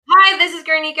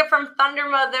Garnica from Thunder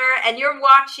Mother, and you're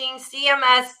watching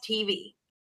CMS TV.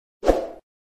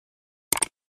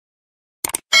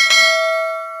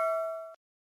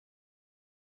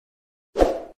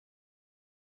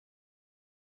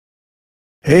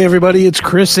 Hey everybody, it's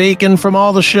Chris Aiken from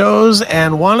All the Shows,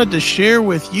 and wanted to share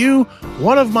with you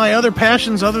one of my other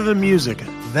passions other than music.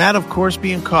 That, of course,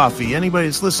 being coffee. Anybody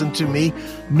that's listened to me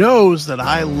knows that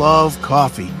I love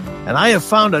coffee. And I have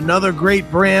found another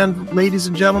great brand, ladies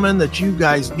and gentlemen, that you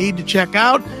guys need to check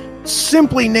out.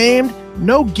 Simply named,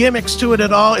 no gimmicks to it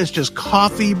at all. It's just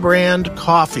coffee brand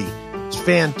coffee. It's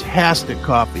fantastic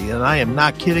coffee, and I am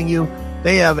not kidding you.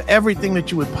 They have everything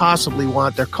that you would possibly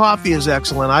want. Their coffee is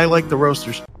excellent. I like the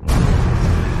roasters.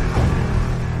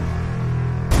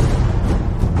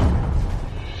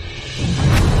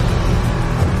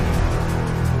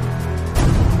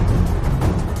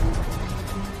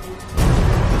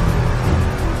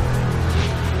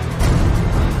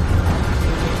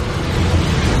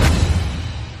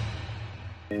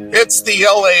 It's the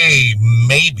LA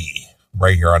Maybe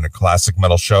right here on the Classic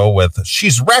Metal Show with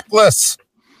She's Reckless.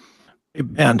 Hey,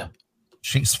 band.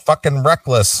 She's fucking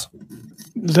reckless.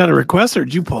 Is that a request or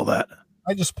did you pull that?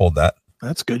 I just pulled that.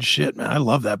 That's good shit, man. I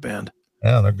love that band.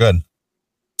 Yeah, they're good.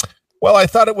 Well, I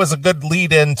thought it was a good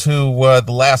lead into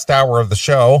the last hour of the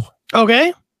show.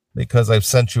 Okay. Because I've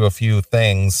sent you a few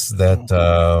things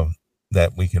that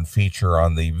that we can feature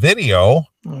on the video.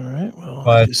 All right. Well,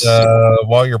 but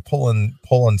while you're pulling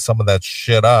some of that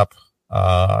shit up,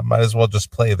 I might as well just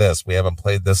play this. We haven't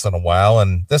played this in a while,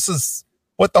 and this is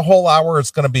what the whole hour is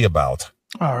going to be about.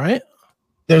 All right.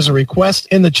 There's a request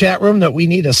in the chat room that we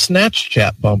need a Snatch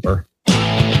Chat bumper.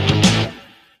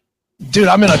 Dude,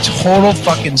 I'm in a total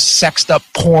fucking sexed up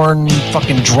porn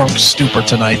fucking drunk stupor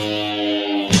tonight.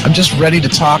 I'm just ready to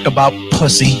talk about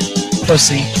pussy,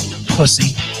 pussy,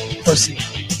 pussy, pussy,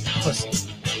 pussy.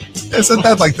 Isn't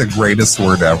that like the greatest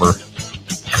word ever?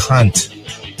 Cunt.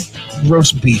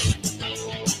 Roast beef.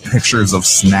 Pictures of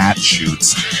snatch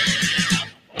shoots.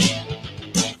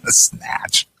 A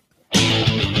snatch.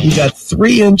 You got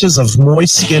 3 inches of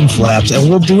moist skin flaps, and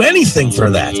we'll do anything for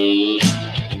that.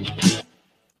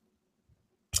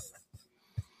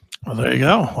 Well, there you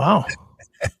go. Wow.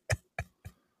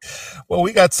 Well,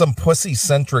 we got some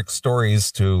pussy-centric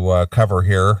stories to cover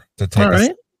here to take us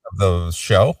of the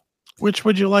show. Which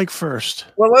would you like first?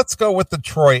 Well, let's go with the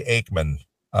Troy Aikman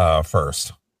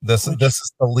first. This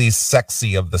is the least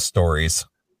sexy of the stories.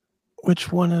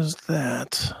 Which one is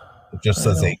that? It just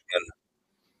says Aikman.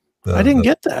 I didn't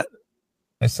get that.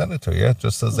 I sent it to you. It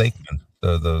just says Aikman.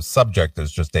 The subject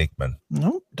is just Aikman.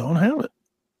 Nope, don't have it.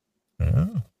 Yeah.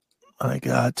 I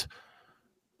got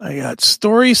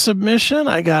story submission.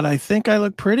 I got I think I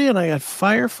look pretty, and I got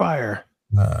fire.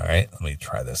 All right, let me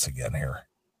try this again here.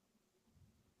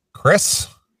 Chris,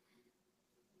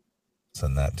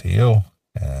 send that to you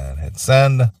and hit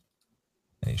send.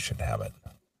 And you should have it.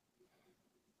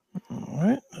 All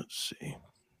right, let's see.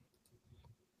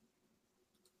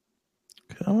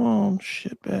 Come on,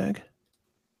 shitbag.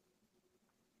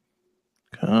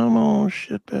 Come on,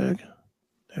 shitbag.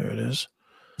 There it is.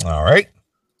 All right.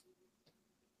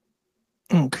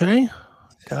 Okay,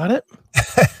 got it.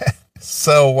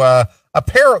 So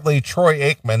apparently Troy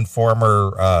Aikman,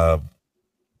 former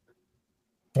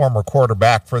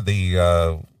quarterback for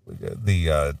the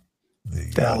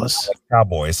Dallas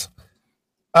Cowboys.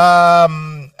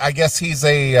 I guess he's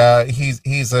a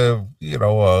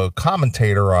a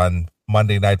commentator on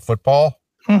Monday Night Football.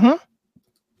 Mm-hmm.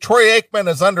 Troy Aikman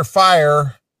is under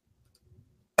fire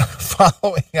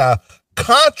following a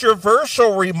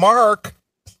controversial remark.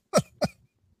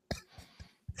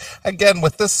 Again,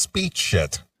 with this speech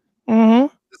shit.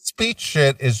 Mm-hmm. The speech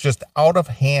shit is just out of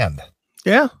hand.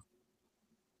 Yeah.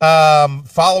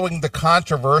 Following the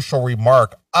controversial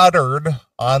remark uttered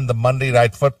on the Monday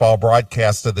Night Football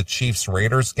broadcast of the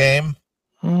Chiefs-Raiders game,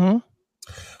 mm-hmm.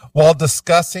 while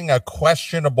discussing a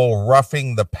questionable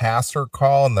roughing the passer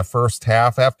call in the first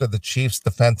half after the Chiefs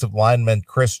defensive lineman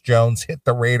Chris Jones hit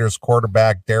the Raiders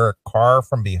quarterback Derek Carr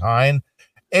from behind,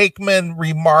 Aikman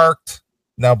remarked,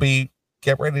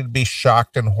 get ready to be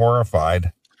shocked and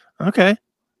horrified. Okay.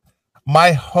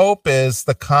 My hope is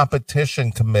the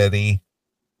competition committee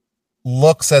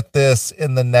looks at this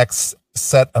in the next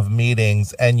set of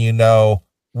meetings and,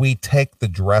 we take the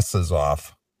dresses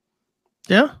off.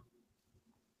 Yeah.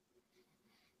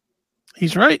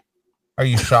 He's right. Are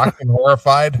you shocked and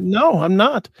horrified? No, I'm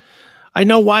not. I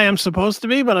know why I'm supposed to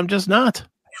be, but I'm just not.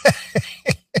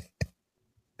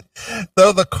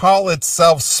 Though the call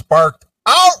itself sparked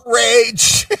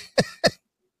outrage.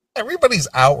 Everybody's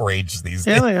outraged these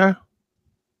days. Yeah, they are.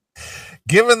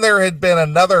 Given there had been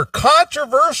another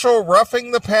controversial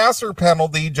roughing the passer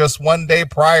penalty just one day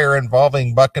prior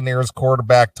involving Buccaneers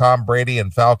quarterback Tom Brady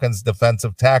and Falcons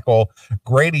defensive tackle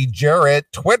Grady Jarrett,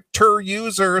 Twitter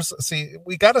users, see,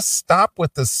 we got to stop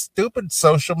with this stupid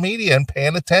social media and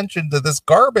paying attention to this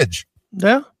garbage.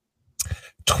 Yeah.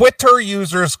 Twitter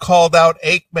users called out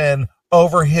Aikman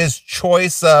over his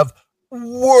choice of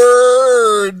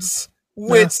words,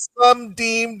 which some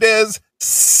deemed as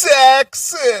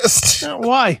sexist.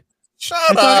 Why?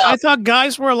 Shut up. I thought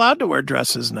guys were allowed to wear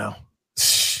dresses now.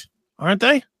 Aren't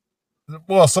they?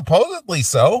 Well, supposedly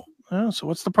so. Oh, so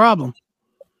what's the problem?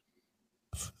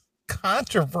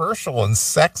 Controversial and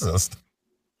sexist.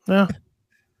 Yeah.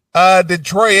 Did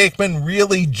Troy Aikman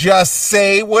really just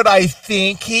say what I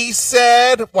think he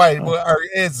said? Why?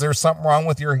 Is there something wrong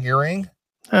with your hearing?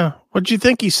 Yeah. What'd you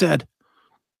think he said?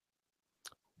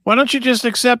 Why don't you just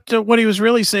accept what he was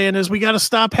really saying is we got to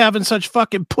stop having such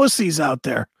fucking pussies out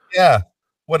there. Yeah.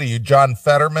 What are you, John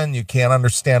Fetterman? You can't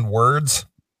understand words?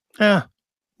 Yeah.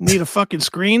 Need a fucking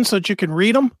screen so that you can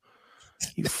read them?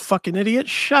 You fucking idiot.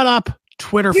 Shut up,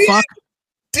 Twitter fuck.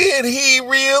 Did he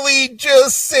really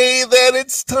just say that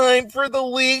it's time for the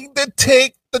league to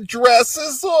take the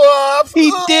dresses off?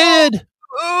 He did.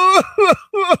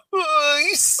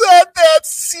 He said that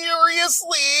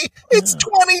seriously. It's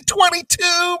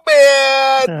 2022,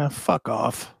 man. Fuck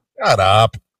off. Shut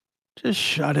up. Just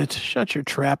shut it. Shut your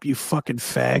trap, you fucking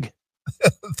fag.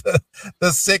 the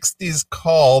 60s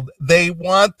called. They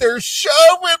want their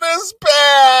chauvinist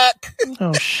back.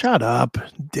 Oh, shut up,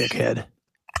 dickhead.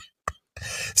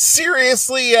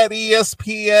 Seriously, at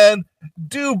ESPN,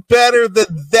 do better than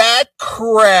that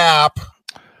crap.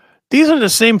 These are the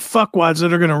same fuckwads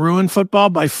that are going to ruin football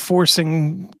by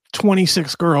forcing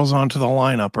 26 girls onto the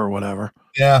lineup or whatever.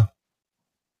 Yeah.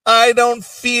 I don't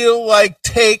feel like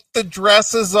take the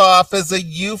dresses off as a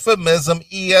euphemism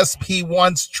ESP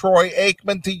wants Troy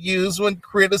Aikman to use when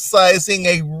criticizing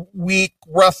a weak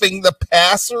roughing the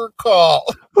passer call.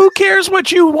 Who cares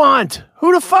what you want?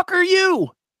 Who the fuck are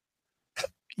you?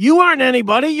 You aren't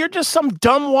anybody. You're just some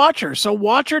dumb watcher. So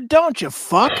watch or don't, you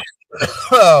fuck.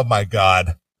 Oh, my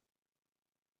God.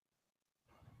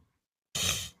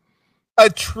 A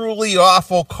truly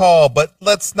awful call, but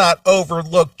let's not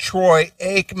overlook Troy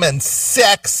Aikman's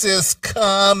sexist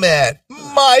comment.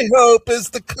 My hope is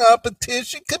the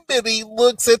competition committee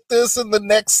looks at this in the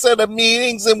next set of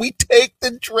meetings and we take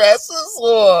the dresses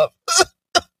off.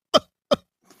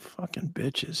 Fucking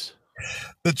bitches.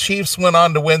 The Chiefs went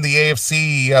on to win the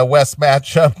AFC West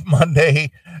matchup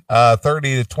Monday,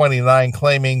 30-29,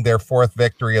 claiming their fourth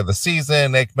victory of the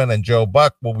season. Aikman and Joe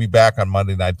Buck will be back on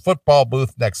Monday Night Football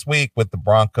booth next week with the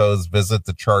Broncos visit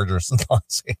the Chargers in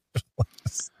Los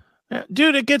Angeles. Yeah,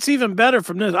 dude, it gets even better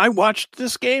from this. I watched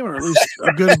this game, or at least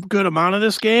a good amount of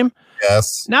this game.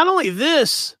 Yes. Not only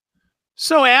this,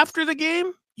 so after the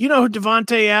game, you know who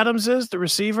Devontae Adams is, the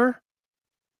receiver?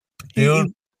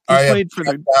 Dude. I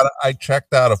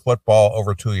checked out of football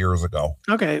over 2 years ago.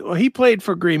 Okay, well, he played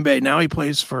for Green Bay. Now he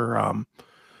plays for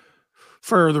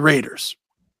the Raiders,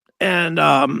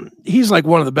 and he's like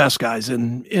one of the best guys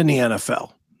in the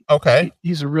NFL. Okay,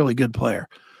 he's a really good player.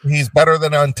 He's better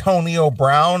than Antonio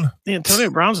Brown. Antonio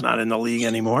Brown's not in the league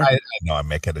anymore. I know, I'm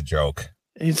making a joke.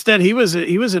 Instead, he was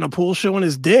in a pool showing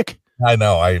his dick. I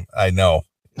know. I know.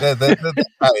 The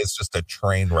guy is just a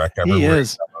train wreck. He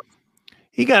is.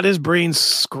 He got his brain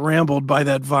scrambled by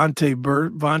that Vontaze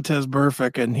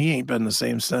Burfict, and he ain't been the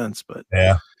same since. But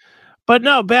yeah. But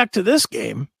no, back to this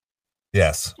game.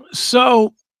 Yes.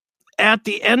 So at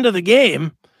the end of the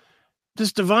game,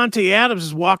 this Devontae Adams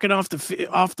is walking off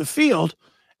the field,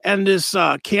 and this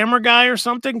camera guy or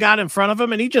something got in front of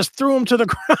him, and he just threw him to the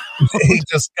ground. He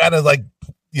just kind of belted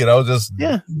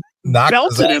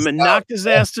him and knocked his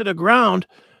ass to the ground.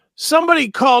 Somebody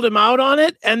called him out on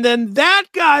it, and then that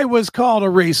guy was called a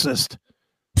racist.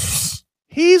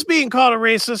 He's being called a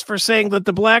racist for saying that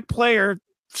the black player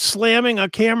slamming a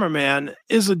cameraman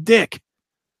is a dick.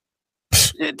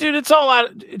 Dude, it's all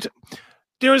out.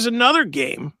 There was another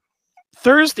game,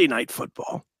 Thursday Night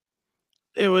Football.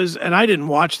 It was, and I didn't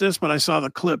watch this, but I saw the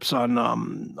clips on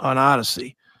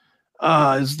Odyssey.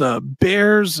 Is the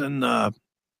Bears and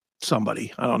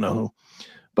somebody, I don't know who.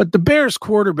 But the Bears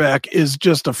quarterback is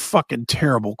just a fucking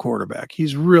terrible quarterback.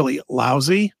 He's really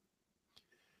lousy.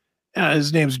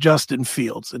 His name's Justin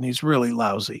Fields, and he's really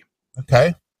lousy.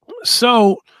 Okay.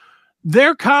 So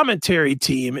their commentary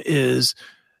team is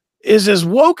as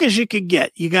woke as you could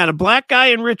get. You got a black guy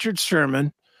in Richard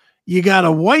Sherman. You got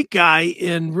a white guy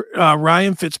in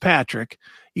Ryan Fitzpatrick.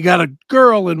 You got a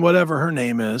girl in whatever her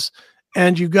name is.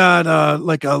 And you got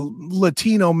like a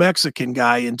Latino Mexican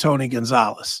guy in Tony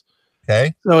Gonzalez.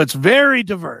 Okay. So it's very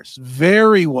diverse,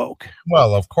 very woke.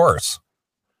 Well, of course.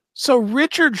 So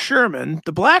Richard Sherman,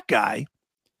 the black guy,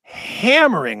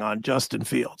 hammering on Justin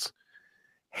Fields,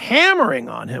 hammering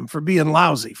on him for being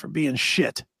lousy, for being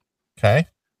shit. Okay.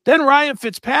 Then Ryan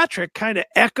Fitzpatrick kind of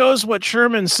echoes what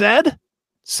Sherman said.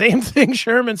 Same thing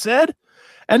Sherman said.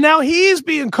 And now he's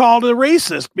being called a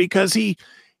racist because he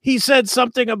said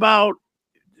something about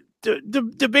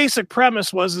the basic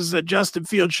premise is that Justin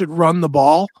Fields should run the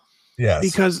ball. Yes.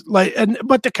 Because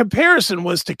but the comparison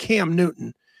was to Cam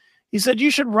Newton. He said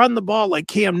you should run the ball like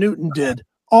Cam Newton did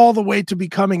all the way to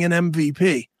becoming an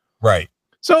MVP. Right.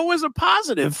 So it was a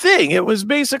positive thing. It was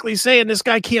basically saying this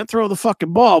guy can't throw the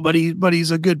fucking ball, but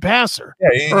he's a good passer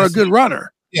or a good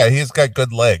runner. Yeah, he's got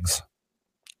good legs.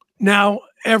 Now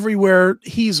everywhere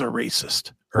he's a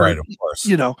racist. Right, of course.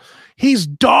 You know, he's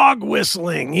dog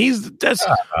whistling.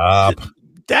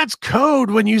 That's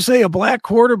code when you say a black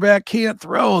quarterback can't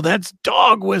throw. That's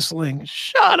dog whistling.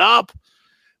 Shut up.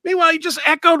 Meanwhile, he just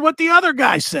echoed what the other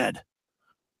guy said.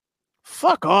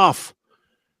 Fuck off.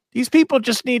 These people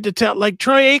just need to tell, like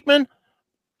Troy Aikman.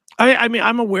 I mean,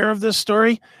 I'm aware of this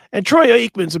story, and Troy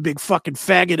Aikman's a big fucking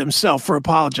faggot himself for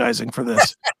apologizing for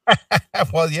this.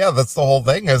 Well, yeah, that's the whole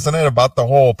thing, isn't it? About the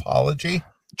whole apology.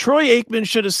 Troy Aikman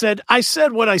should have said, I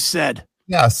said what I said.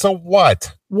 Yeah, so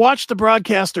what? Watch the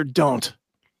broadcast or don't.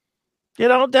 You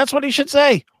know, that's what he should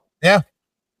say. Yeah.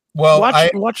 Well,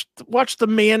 watch the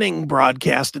Manning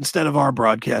broadcast instead of our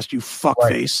broadcast, you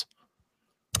fuckface.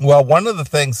 Right. Well, one of the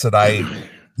things that I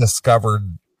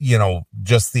discovered,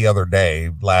 just the other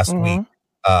day, last week,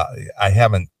 I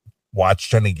haven't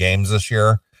watched any games this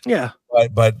year. Yeah.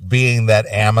 But being that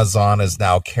Amazon is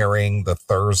now carrying the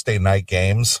Thursday night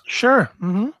games. Sure.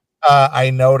 Mm-hmm. I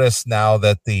noticed now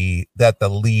that the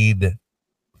lead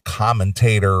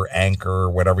commentator, anchor,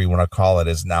 whatever you want to call it,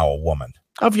 is now a woman.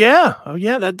 Oh yeah.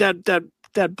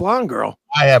 That blonde girl.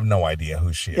 I have no idea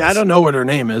who she is. Yeah, I don't know what her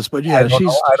name is, but yeah, she's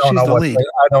the lead.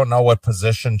 I don't know what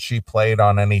position she played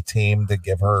on any team to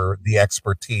give her the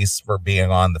expertise for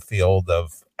being on the field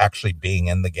of actually being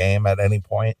in the game at any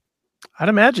point. I'd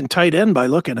imagine tight end by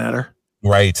looking at her.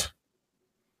 Right.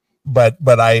 But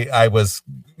I was,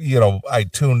 I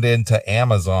tuned into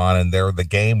Amazon and there the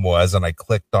game was, and I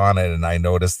clicked on it and I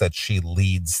noticed that she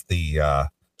leads the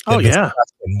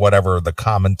and whatever the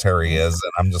commentary is,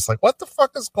 and I'm just like, what the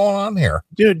fuck is going on here,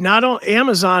 dude?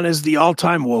 Amazon is the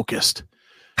all-time wokest.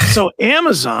 So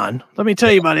Amazon, let me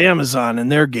tell you about Amazon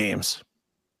and their games.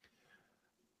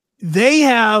 They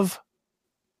have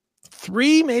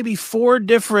 3, maybe 4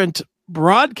 different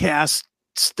broadcasts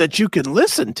that you can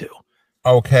listen to.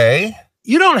 Okay.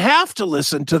 You don't have to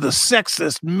listen to the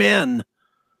sexist men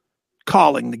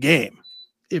calling the game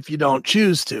if you don't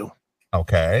choose to.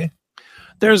 Okay.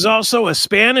 There's also a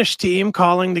Spanish team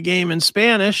calling the game in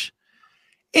Spanish,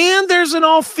 and there's an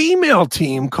all-female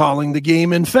team calling the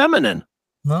game in feminine.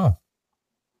 No.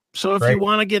 So if you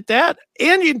want to get that,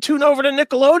 and you can tune over to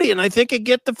Nickelodeon, I think, and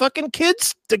get the fucking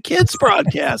kids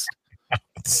broadcast.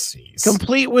 Jeez.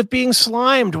 Complete with being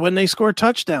slimed when they score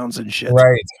touchdowns and shit.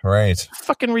 Right.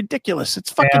 Fucking ridiculous.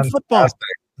 It's fucking football.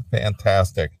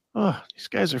 Fantastic. Oh, these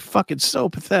guys are fucking so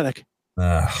pathetic.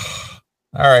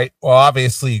 All right. Well,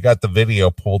 obviously you got the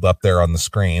video pulled up there on the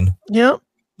screen. Yeah.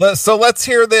 So let's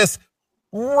hear this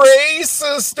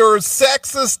racist or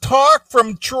sexist talk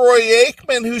from Troy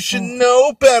Aikman, who should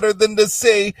know better than to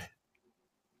say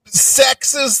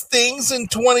sexist things in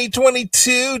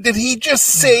 2022. Did he just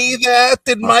say that?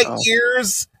 Did my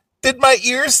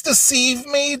ears deceive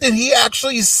me? Did he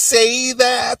actually say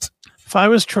that? If I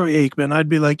was Troy Aikman, I'd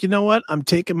be like, you know what? I'm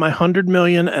taking my $100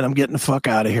 million and I'm getting the fuck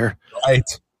out of here. Right.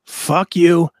 Fuck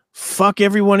you. Fuck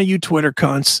every one of you Twitter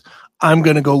cunts. I'm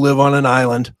going to go live on an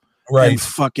island. Right. And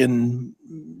fucking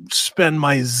spend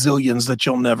my zillions that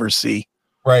you'll never see.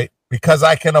 Right. Because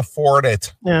I can afford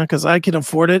it. Yeah, because I can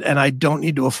afford it and I don't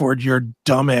need to afford your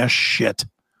dumbass shit.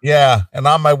 Yeah. And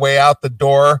on my way out the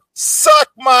door, suck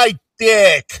my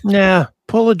dick. Yeah.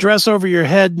 Pull a dress over your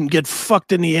head and get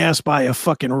fucked in the ass by a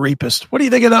fucking rapist. What do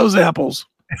you think of those apples?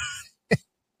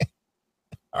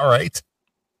 All right.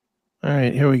 All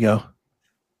right, here we go.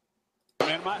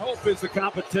 And my hope is the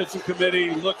competition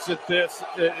committee looks at this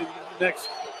next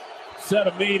set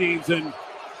of meetings and,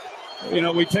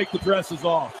 we take the dresses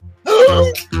off.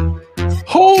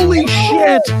 Holy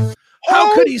shit.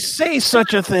 How could he say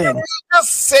such a thing? Did he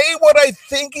just say what I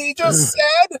think he just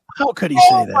said? How could he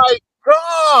say that? Oh, my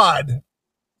God.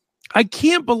 I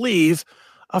can't believe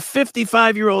a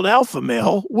 55-year-old alpha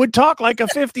male would talk like a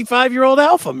 55-year-old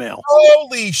alpha male.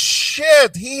 Holy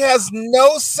shit. He has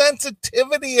no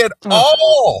sensitivity at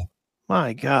all.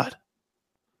 My God.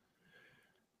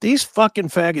 These fucking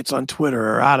faggots on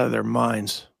Twitter are out of their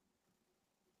minds.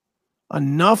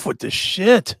 Enough with this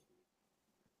shit.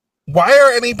 Why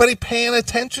are anybody paying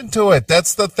attention to it?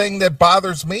 That's the thing that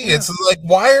bothers me. Yeah. It's like,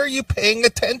 why are you paying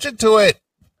attention to it?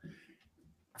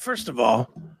 First of all,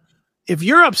 if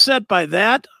you're upset by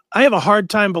that, I have a hard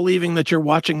time believing that you're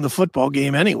watching the football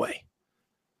game anyway.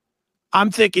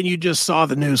 I'm thinking you just saw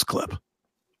the news clip.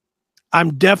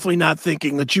 I'm definitely not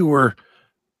thinking that you were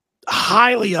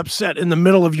highly upset in the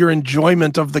middle of your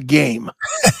enjoyment of the game.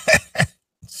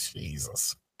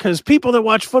 Jesus. Because people that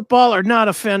watch football are not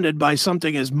offended by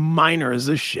something as minor as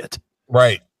this shit.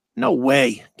 Right. No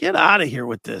way. Get out of here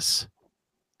with this.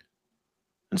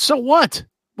 And so what?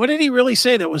 What did he really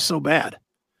say that was so bad?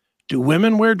 Do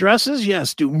women wear dresses?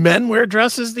 Yes. Do men wear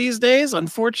dresses these days?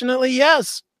 Unfortunately,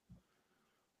 yes.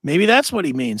 Maybe that's what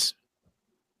he means.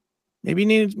 Maybe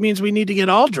it means we need to get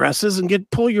all dresses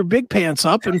and pull your big pants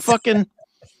up and fucking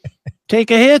take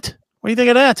a hit. What do you think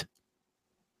of that?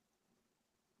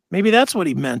 Maybe that's what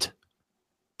he meant.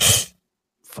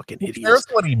 Fucking idiots. Here's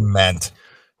what he meant.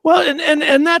 Well,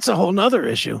 and that's a whole nother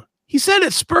issue. He said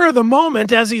it spur of the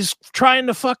moment as he's trying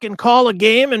to fucking call a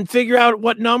game and figure out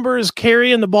what number is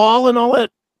carrying the ball and all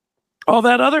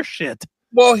that other shit.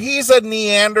 Well, he's a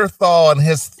Neanderthal in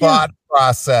his thought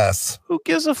process. Who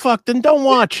gives a fuck? Then don't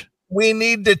watch. We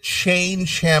need to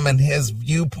change him and his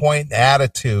viewpoint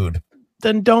attitude.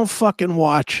 Then don't fucking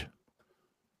watch.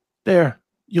 There.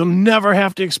 You'll never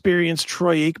have to experience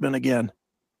Troy Aikman again.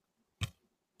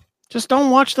 Just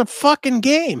don't watch the fucking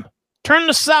game. Turn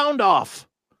the sound off.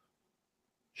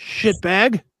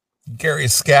 Shitbag. Gary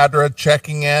Scadra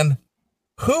checking in.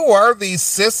 Who are these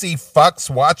sissy fucks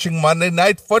watching Monday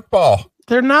Night Football?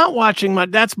 They're not watching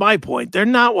that's my point. They're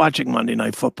not watching Monday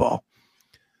Night Football.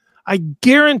 I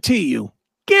guarantee you,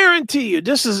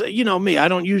 this is, me, I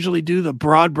don't usually do the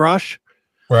broad brush.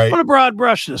 Right. I'm going to broad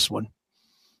brush this one.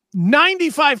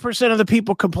 95% of the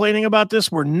people complaining about this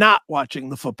were not watching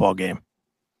the football game.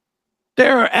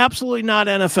 They're absolutely not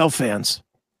NFL fans.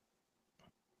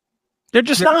 They're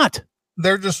just not.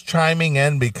 They're just chiming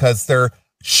in because they're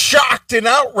shocked and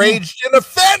outraged and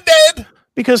offended.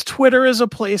 Because Twitter is a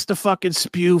place to fucking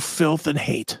spew filth and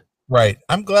hate. Right.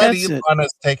 I'm glad Elon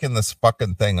has taken this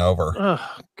fucking thing over.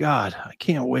 Oh, God. I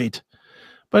can't wait.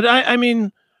 But I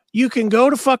mean, you can go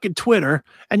to fucking Twitter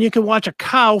and you can watch a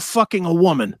cow fucking a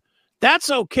woman.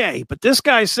 That's okay. But this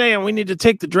guy's saying we need to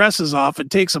take the dresses off and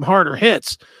take some harder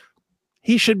hits.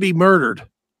 He should be murdered.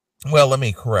 Well, let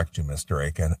me correct you, Mr.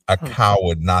 Aiken. A cow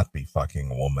would not be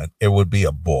fucking a woman. It would be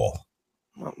a bull.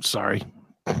 Well, I'm sorry.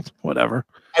 Whatever.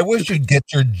 I wish you'd get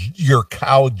your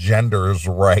cow genders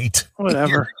right.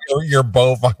 Whatever. Your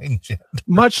bovine gender.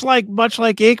 Much like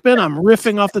Aikman, I'm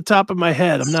riffing off the top of my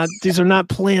head. These are not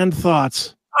planned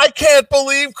thoughts. I can't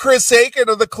believe Chris Aiken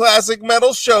of the Classic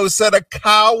Metal Show said a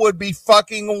cow would be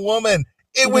fucking a woman.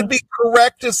 It would be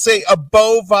correct to say a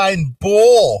bovine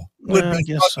bull would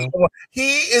be fucking a woman.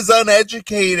 He is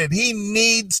uneducated. He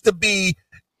needs to be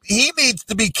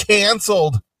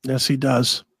canceled. Yes, he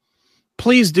does.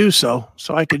 Please do so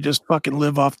I could just fucking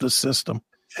live off the system.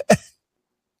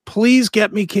 Please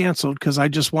get me canceled because I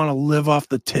just want to live off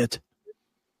the tit.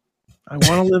 I want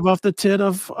to live off the tit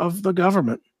of the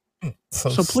government.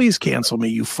 So please cancel me,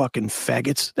 you fucking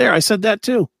faggots. There, I said that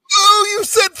too. Oh, you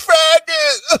said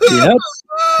faggot. Yep,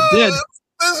 I did.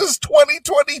 This is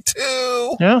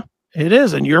 2022. Yeah, it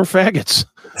is, and you're faggots.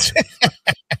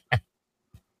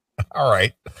 All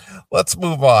right, let's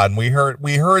move on. We heard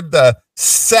the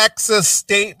sexist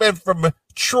statement from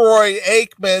Troy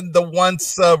Aikman, the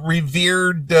once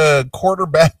revered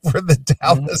quarterback for the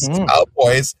Dallas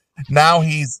Cowboys. Now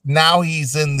he's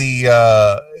in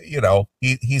the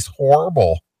he's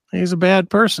horrible. He's a bad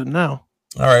person now.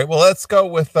 All right, well, let's go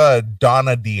with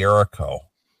Donna D'Erico.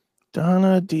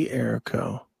 Donna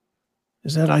D'Erico.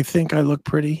 Is that I Think I Look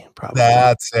Pretty? Probably.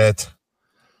 That's it.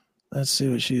 Let's see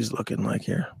what she's looking like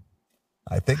here.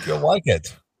 I think you'll like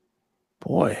it.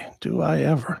 Boy, do I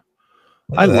ever.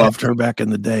 I loved her back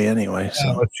in the day anyway.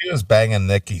 Yeah, so but she was banging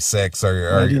Nikki Sixx.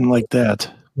 I didn't like that.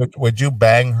 Would you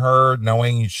bang her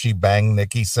knowing she banged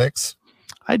Nikki Sixx?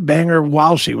 I'd bang her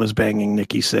while she was banging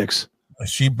Nikki Sixx.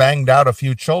 She banged out a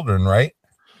few children, right?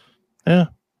 Yeah.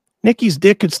 Nikki's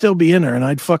dick could still be in her, and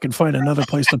I'd fucking find another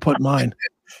place to put mine.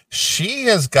 She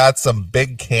has got some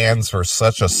big cans for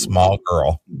such a small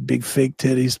girl. Big fake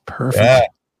titties. Perfect. Yeah.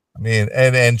 I mean,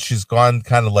 and she's gone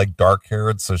kind of like dark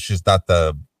haired, so she's not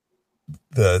the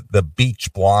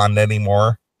beach blonde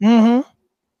anymore. Mm-hmm.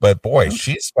 But boy,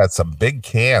 she's got some big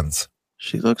cans.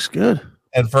 She looks good.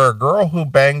 And for a girl who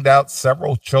banged out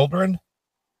several children,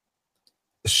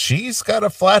 she's got a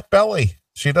flat belly.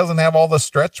 She doesn't have all the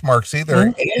stretch marks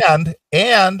either.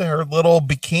 And her little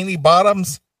bikini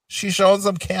bottoms, she shows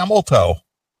them camel toe.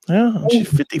 Yeah, she's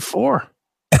 54.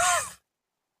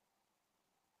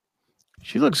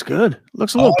 She looks good.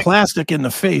 Looks a little plastic in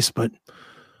the face, but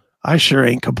I sure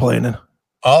ain't complaining.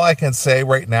 All I can say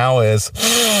right now is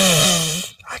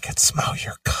I can smell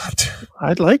your cunt.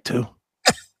 I'd like to.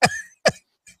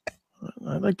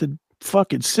 I'd like to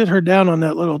fucking sit her down on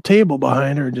that little table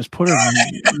behind her and just put her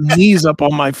knees up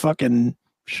on my fucking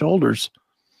shoulders.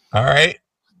 All right.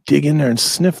 Dig in there and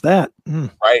sniff that.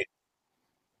 Right.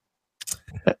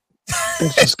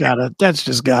 That's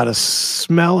just gotta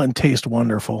smell and taste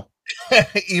wonderful.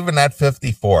 Even at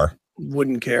 54.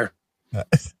 Wouldn't care.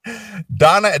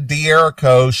 Donna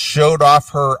D'Erico showed off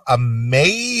her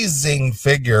amazing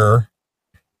figure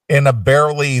in a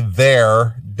barely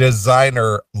there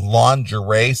designer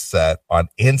lingerie set on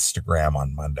Instagram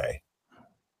on Monday.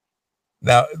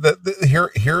 Now,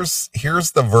 here's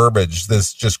the verbiage.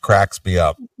 This just cracks me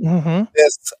up. Mm-hmm.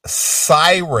 This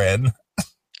siren.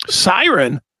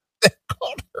 Siren? They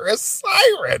called her a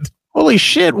siren. Holy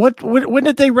shit. When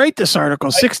did they write this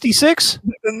article? 66?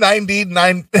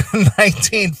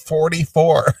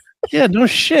 1944. Yeah, no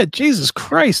shit. Jesus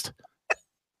Christ.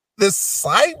 This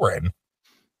siren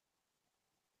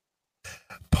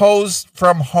posed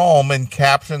from home and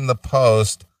captioned the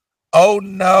post, "Oh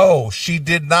no, she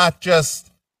did not just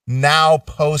now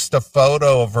post a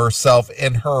photo of herself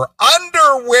in her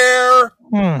underwear.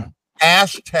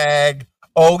 Hashtag,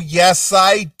 oh yes,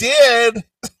 I did."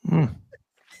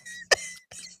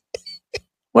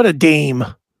 What a dame.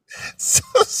 So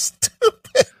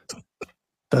stupid.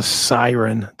 The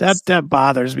siren. That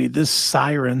bothers me. This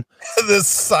siren. This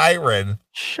siren.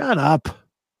 Shut up.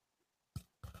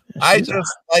 I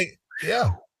just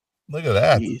look at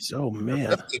that. Jeez, oh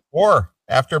man. 54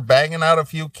 after banging out a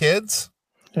few kids.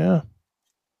 Yeah.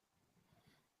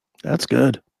 That's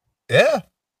good. Yeah.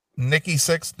 Nikki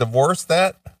Sixx divorced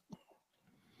that.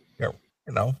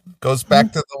 Goes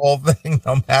back to the whole thing,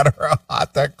 no matter how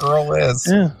hot that girl is.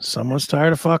 Yeah, someone's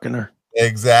tired of fucking her.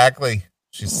 Exactly.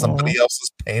 She's somebody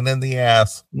else's pain in the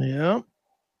ass. Yeah.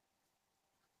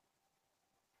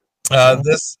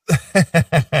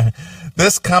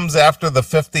 This comes after the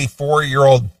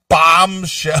 54-year-old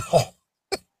bombshell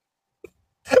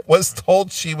was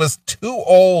told she was too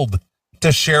old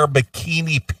to share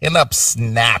bikini pinup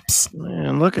snaps.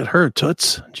 Man, look at her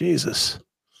toots. Jesus.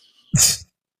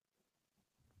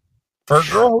 For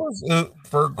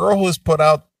a girl who's put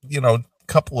out, a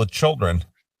couple of children,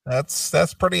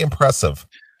 that's pretty impressive.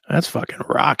 That's fucking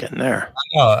rocking there.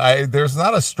 I know. There's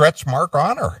not a stretch mark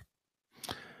on her.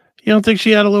 You don't think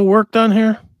she had a little work done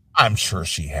here? I'm sure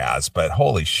she has, but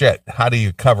holy shit, how do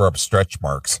you cover up stretch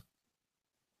marks?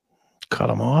 Cut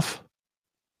them off.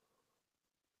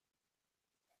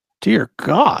 Dear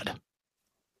God.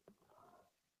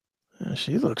 Yeah,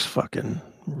 she looks fucking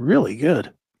really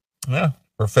good. Yeah,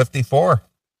 for 54.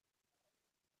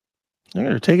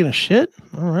 They're taking a shit?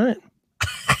 All right.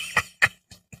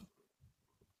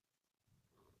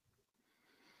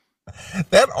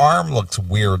 That arm looks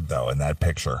weird, though, in that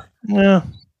picture. Yeah.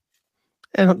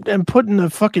 And putting the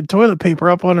fucking toilet paper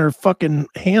up on her fucking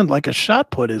hand like a shot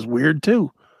put is weird,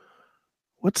 too.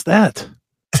 What's that?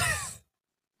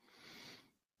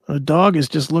 A dog is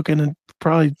just looking and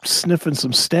probably sniffing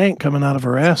some stank coming out of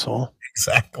her asshole.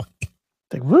 Exactly.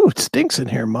 Like, woo, it stinks in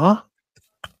here, Ma.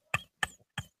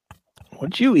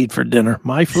 What'd you eat for dinner?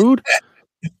 My food?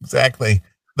 Exactly.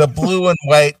 The blue and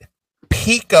white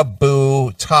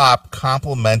peekaboo top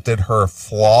complemented her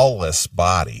flawless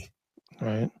body.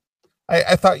 Right.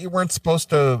 I thought you weren't supposed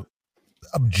to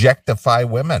objectify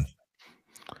women.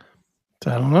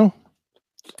 I don't know.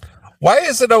 Why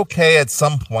is it okay at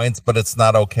some points, but it's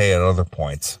not okay at other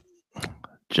points?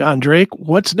 John Drake,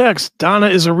 what's next? Donna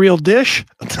is a real dish?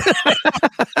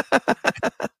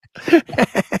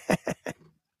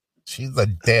 She's a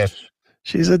dish.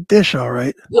 She's a dish, all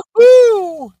right.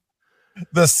 Woo-hoo!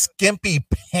 The skimpy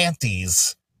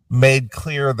panties made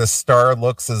clear the star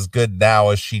looks as good now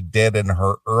as she did in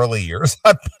her early years.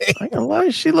 I ain't gonna lie,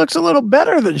 she looks a little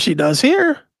better than she does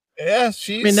here. Yeah,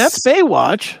 that's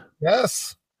Baywatch.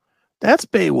 Yes. That's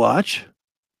Baywatch.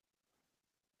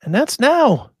 And that's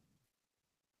now.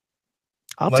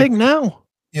 I'll take now.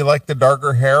 You like the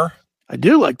darker hair? I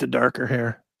do like the darker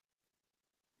hair.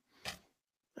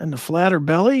 And the flatter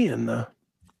belly and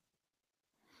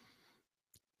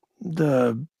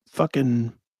the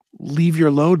fucking leave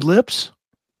your load lips.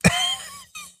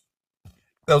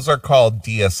 Those are called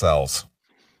DSLs.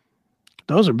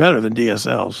 Those are better than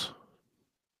DSLs.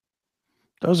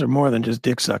 Those are more than just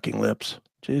dick sucking lips.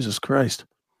 Jesus Christ.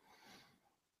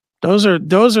 Those are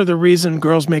the reason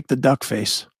girls make the duck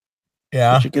face.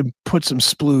 Yeah. But you can put some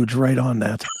splooge right on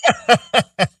that.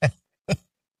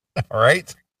 All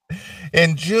right.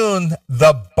 In June,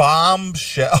 the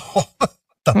bombshell.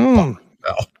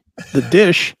 Bombshell. The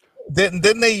dish.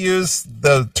 Didn't they use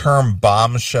the term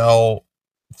bombshell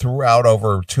throughout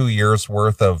over 2 years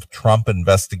worth of Trump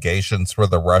investigations for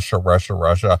the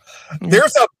Russia?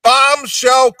 There's a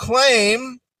bombshell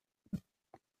claim.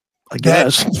 I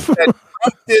guess. That Trump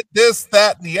did this,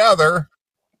 that, and the other.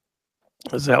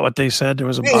 Is that what they said? There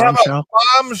was a They bombshell? have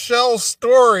a bombshell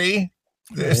story.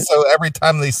 Right. So every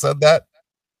time they said that,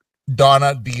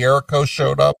 Donna D'Erico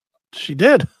showed up. She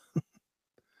did.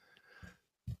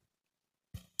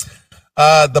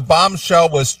 The bombshell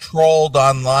was trolled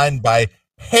online by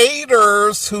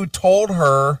haters who told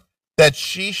her that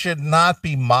she should not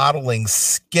be modeling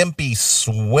skimpy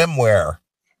swimwear.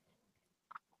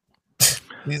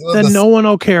 Then no one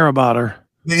will care about her.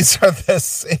 These are the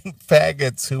same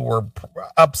faggots who were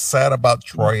upset about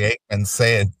Troy Aikman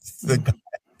saying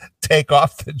take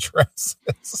off the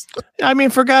dresses. I mean,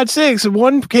 for God's sakes, in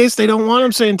one case, they don't want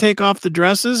him saying take off the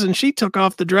dresses, and she took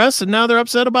off the dress, and now they're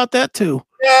upset about that too.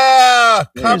 Yeah,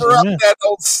 cover up that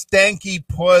old stanky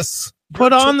puss.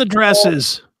 Put on the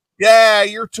dresses. Yeah,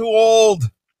 you're too old.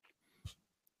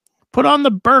 Put on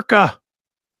the burqa.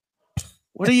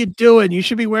 What are you doing? You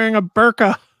should be wearing a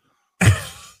burqa.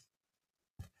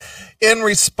 In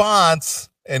response,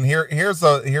 and here's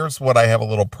what I have a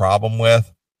little problem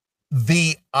with.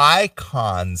 The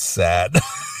icon said,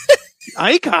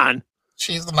 Icon?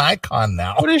 She's an icon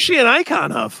now. What is she an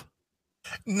icon of?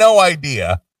 No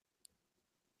idea.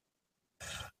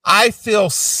 I feel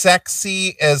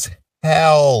sexy as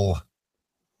hell.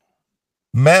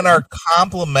 Men are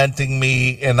complimenting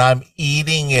me and I'm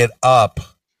eating it up.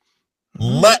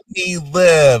 Let me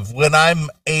live. When I'm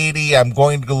 80, I'm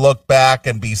going to look back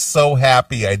and be so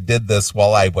happy I did this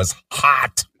while I was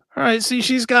hot. All right, see,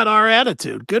 she's got our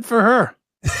attitude. Good for her.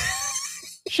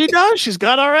 She does. She's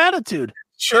got our attitude.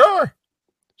 Sure.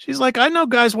 She's like, I know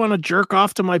guys want to jerk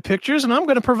off to my pictures, and I'm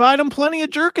going to provide them plenty of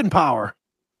jerking power.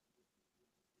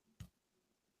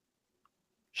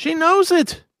 She knows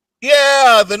it.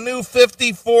 Yeah, the new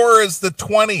 54 is the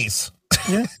 20s.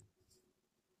 Yeah.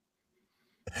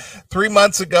 3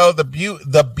 months ago,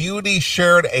 the beauty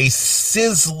shared a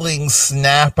sizzling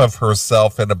snap of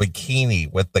herself in a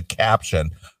bikini with the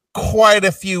caption, quite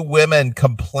a few women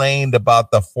complained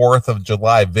about the 4th of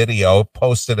July video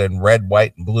posted in red,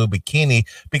 white, and blue bikini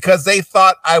because they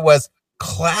thought I was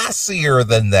classier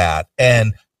than that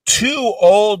and too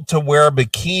old to wear a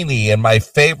bikini, and my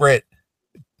favorite,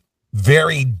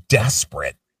 very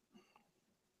desperate.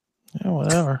 Yeah,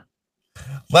 whatever.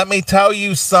 Let me tell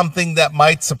you something that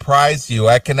might surprise you.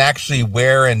 I can actually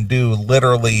wear and do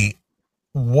literally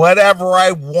whatever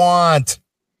I want.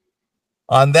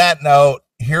 On that note,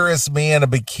 here is me in a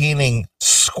bikini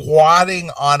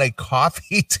squatting on a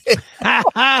coffee table.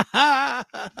 All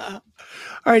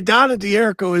right, Donna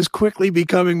D'Erico is quickly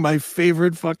becoming my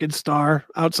favorite fucking star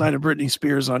outside of Britney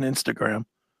Spears on Instagram.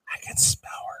 I can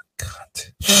smell her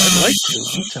cunt. I'd like to.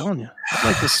 I'm telling you. I'd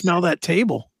like to smell that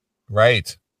table.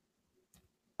 Right.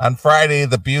 On Friday,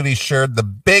 the beauty shared the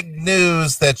big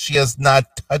news that she has not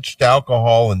touched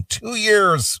alcohol in 2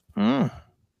 years.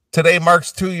 Today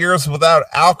marks 2 years without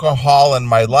alcohol in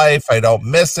my life. I don't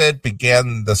miss it,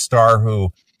 began the star,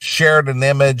 who shared an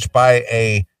image by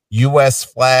a U.S.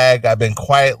 flag. I've been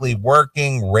quietly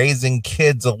working, raising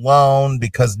kids alone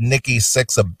because Nikki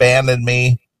Sixx abandoned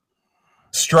me.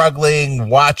 Struggling,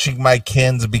 watching my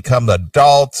kids become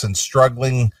adults and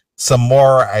struggling some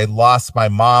more. I lost my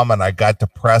mom and I got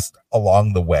depressed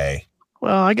along the way.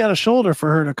 Well, I got a shoulder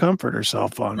for her to comfort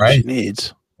herself on. Right. She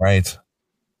needs. Right.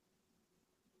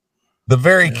 The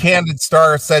very candid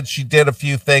star said she did a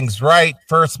few things right.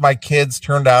 First, my kids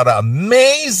turned out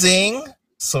amazing,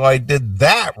 so I did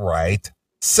that right.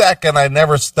 Second, I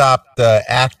never stopped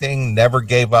acting, never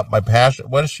gave up my passion.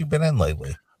 What has she been in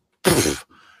lately?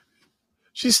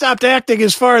 She stopped acting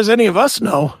as far as any of us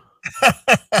know.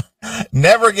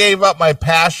 Never gave up my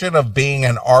passion of being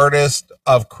an artist,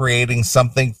 of creating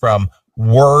something from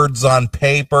words on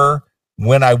paper.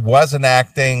 When I wasn't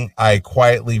acting, I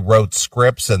quietly wrote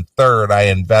scripts. And third, I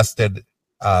invested,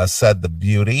 said the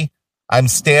beauty. I'm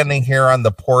standing here on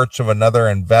the porch of another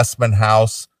investment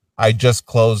house I just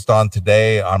closed on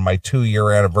today on my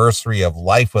 2-year anniversary of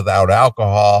life without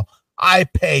alcohol. I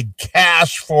paid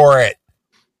cash for it.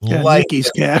 Yeah, like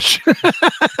Nikki's cash.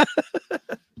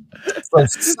 So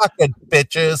suck it,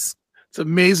 bitches. It's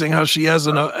amazing how she has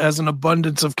an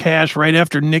abundance of cash right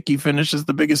after Nikki finishes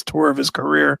the biggest tour of his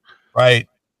career. Right.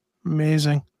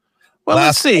 Amazing. Well,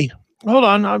 let's see. hold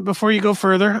on. Before you go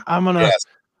further,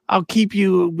 I'll keep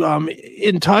you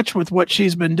in touch with what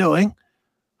she's been doing.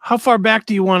 How far back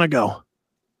do you want to go?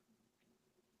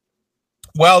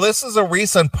 Well, this is a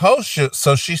recent post,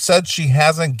 so she said she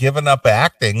hasn't given up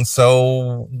acting.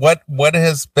 So what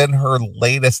has been her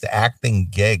latest acting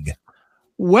gig?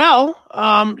 Well,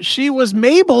 she was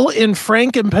Mabel in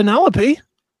Frank and Penelope.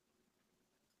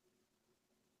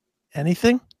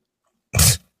 Anything?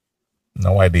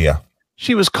 No idea.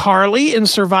 She was Carly in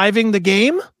Surviving the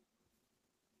Game.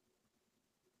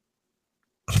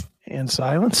 And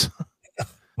silence.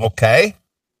 Okay.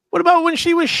 What about when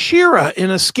she was Shira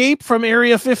in Escape from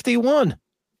Area 51?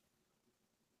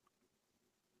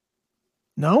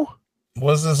 No?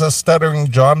 Was this a Stuttering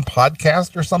John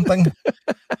podcast or something?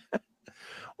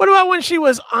 What about when she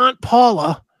was Aunt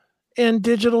Paula in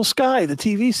Digital Sky, the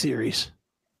TV series?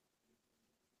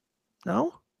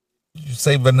 No? Did you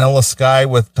say Vanilla Sky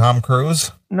with Tom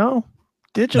Cruise? No.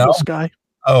 Digital Sky.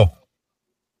 Oh.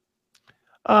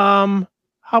 How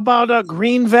about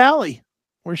Green Valley,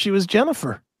 where she was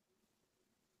Jennifer?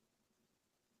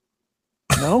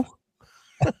 No?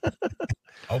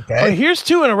 Okay. Well, here's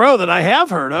two in a row that I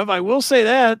have heard of. I will say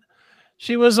that.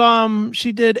 She was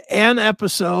she did an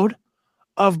episode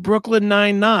of Brooklyn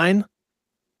Nine-Nine.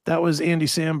 That was Andy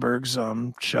Samberg's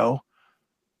show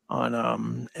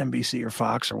on NBC or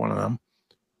Fox or one of them.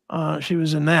 She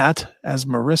was in that as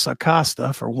Marissa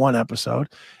Costa for one episode.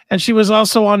 And she was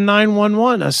also on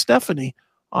 911 as Stephanie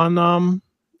on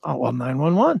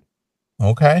 911.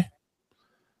 Okay.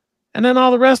 And then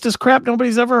all the rest is crap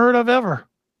nobody's ever heard of ever.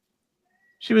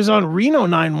 She was on Reno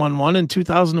 911 in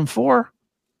 2004.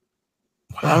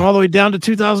 Wow. All the way down to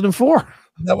 2004.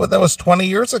 That was 20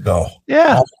 years ago.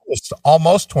 Yeah.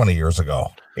 Almost 20 years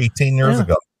ago. 18 years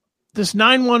ago. This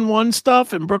 911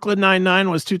 stuff in Brooklyn Nine-Nine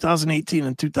was 2018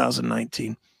 and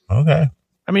 2019. Okay.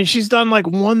 I mean, she's done like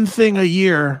one thing a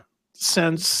year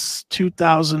since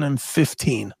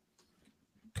 2015.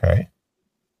 Okay.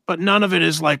 But none of it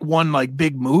is like one like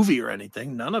big movie or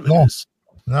anything. None of it is.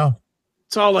 No.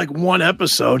 It's all like one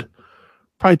episode.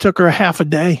 Probably took her half a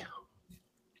day.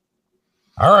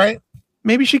 All right.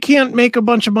 Maybe she can't make a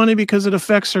bunch of money because it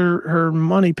affects her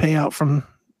money payout from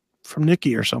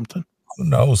Nikki or something. Who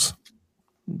knows?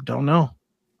 Don't know.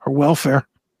 Her welfare.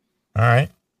 All right.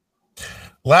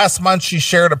 Last month, she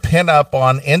shared a pinup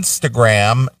on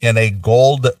Instagram in a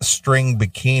gold string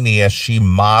bikini as she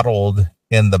modeled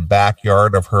in the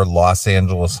backyard of her Los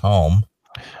Angeles home.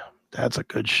 That's a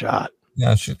good shot.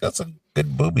 Yeah, she's got some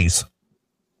good boobies.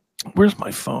 Where's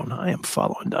my phone? I am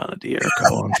following Donna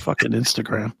D'Erico on fucking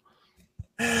Instagram.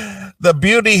 The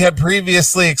beauty had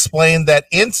previously explained that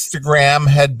Instagram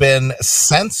had been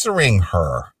censoring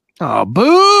her. Oh,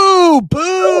 boo,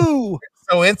 boo.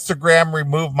 So Instagram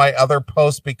removed my other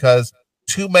post because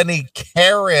too many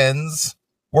Karens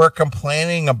were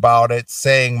complaining about it,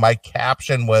 saying my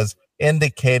caption was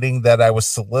indicating that I was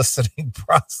soliciting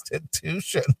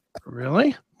prostitution.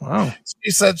 Really? Wow. She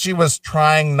said she was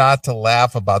trying not to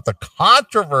laugh about the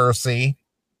controversy.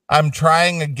 I'm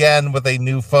trying again with a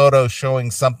new photo showing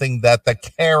something that the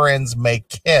Karens may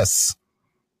kiss.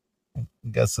 I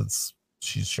guess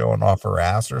she's showing off her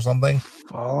ass or something.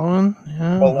 Following?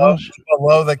 Yeah.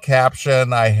 Below the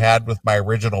caption I had with my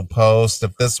original post,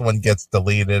 if this one gets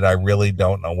deleted, I really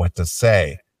don't know what to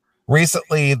say.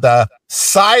 Recently, the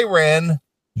Siren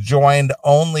joined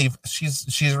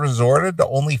she's resorted to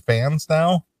OnlyFans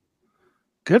now.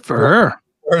 Good for her.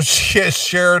 Where she has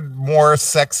shared more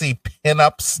sexy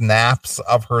pinup snaps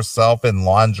of herself in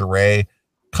lingerie,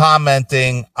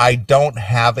 commenting, "I don't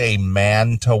have a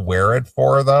man to wear it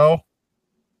for, though."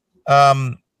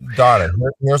 Donna,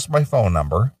 here's my phone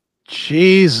number.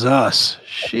 Jesus,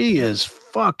 she is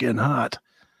fucking hot.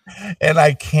 And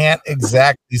I can't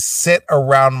exactly sit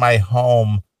around my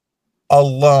home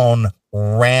alone,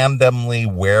 randomly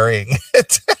wearing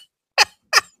it.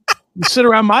 You sit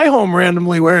around my home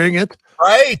randomly wearing it.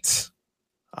 Right.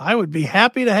 I would be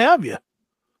happy to have you.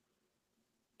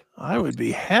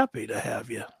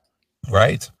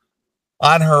 Right.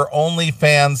 On her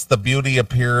OnlyFans, the beauty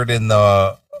appeared in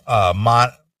the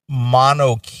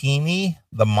monokini,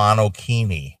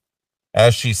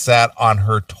 as she sat on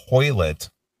her toilet.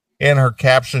 In her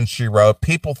caption, she wrote,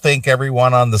 "People think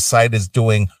everyone on the site is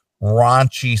doing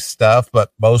raunchy stuff,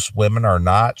 but most women are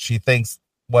not." She thinks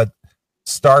what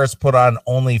stars put on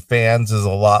OnlyFans is a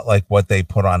lot like what they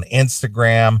put on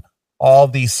Instagram. All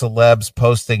these celebs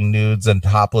posting nudes and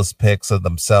topless pics of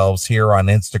themselves here on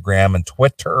Instagram and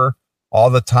Twitter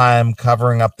all the time,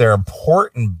 covering up their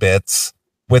important bits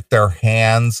with their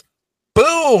hands.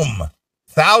 Boom!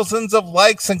 Thousands of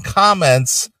likes and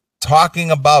comments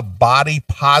talking about body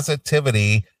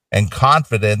positivity and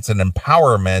confidence and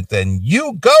empowerment. And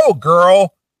you go,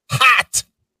 girl, hot.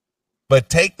 But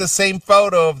take the same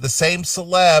photo of the same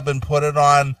celeb and put it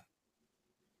on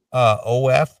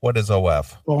OF. What is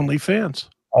OF? OnlyFans.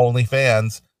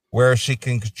 OnlyFans, where she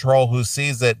can control who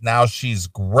sees it. Now she's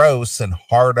gross and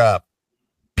hard up.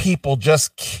 People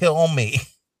just kill me.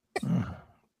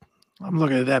 I'm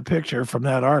looking at that picture from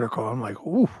that article. I'm like,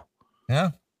 ooh.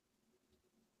 Yeah.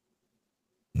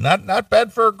 Not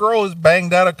bad for a girl who's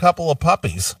banged out a couple of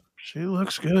puppies. She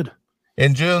looks good.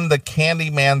 In June, the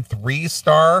Candyman 3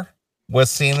 star was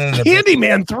seen in a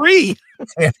Candyman 3.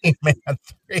 Candyman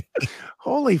 3.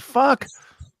 Holy fuck.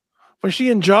 Was she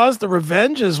in Jaws the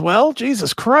Revenge as well?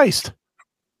 Jesus Christ.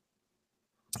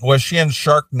 Was she in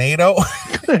Sharknado?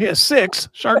 Yeah, 6.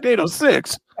 Sharknado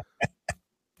 6.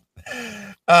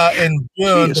 In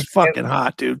June, she is fucking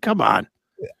hot, dude. Come on.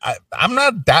 I'm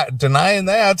not denying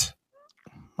that.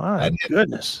 My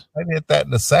goodness. I'd hit that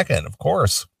in a second, of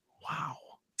course. Wow.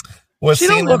 She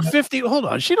don't look 50. Hold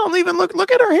on. She don't even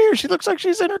look at her hair. She looks like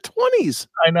she's in her 20s.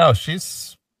 I know.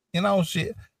 She's,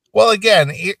 well,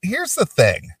 again, here's the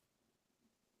thing.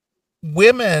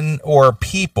 Women or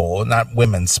people, not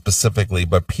women specifically,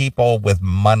 but people with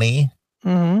money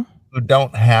who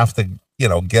don't have to,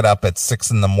 get up at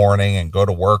 6 a.m. and go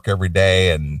to work every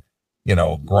day and,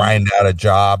 grind out a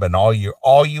job. And all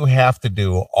you have to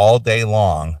do all day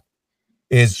long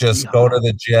is just go to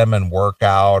the gym and work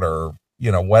out or,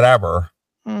 whatever.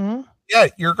 Yeah,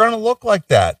 you're going to look like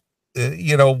that.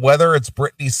 Whether it's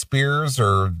Britney Spears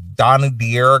or Donna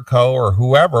D'Erico or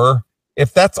whoever,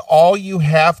 if that's all you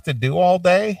have to do all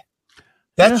day,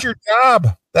 that's your job.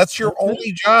 That's your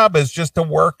only job, is just to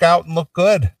work out and look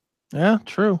good. Yeah,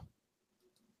 true.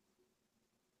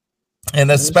 And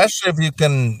especially if you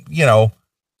can,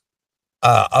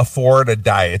 afford a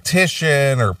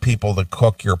dietitian or people to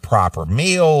cook your proper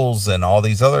meals and all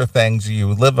these other things, you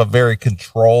live a very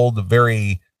controlled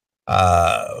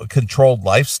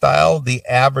lifestyle. The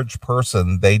average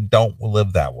person, they don't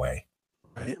live that way.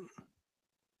 Right.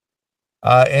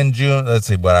 In June, let's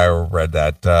see what I read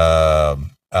that.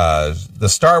 The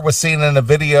star was seen in a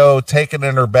video taken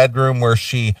in her bedroom where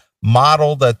she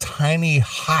modeled a tiny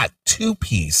hot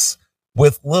 2-piece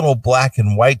with little black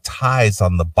and white ties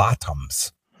on the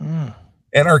bottoms.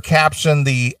 In her caption,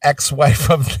 the ex-wife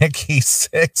of Nikki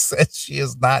Sixx said she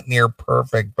is not near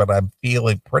perfect, but I'm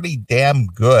feeling pretty damn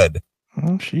good.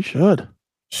 She should.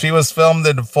 She was filmed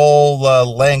in full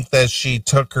length as she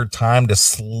took her time to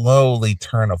slowly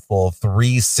turn a full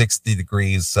 360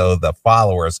 degrees so the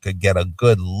followers could get a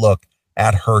good look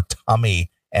at her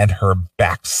tummy and her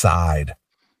backside.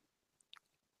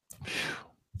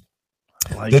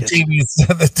 The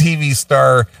TV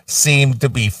star seemed to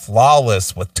be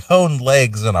flawless with toned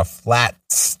legs and a flat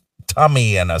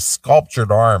tummy and a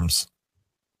sculptured arms.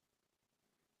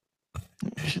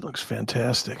 She looks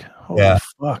fantastic. Holy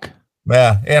fuck.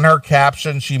 Yeah. In her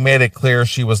caption, she made it clear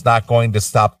she was not going to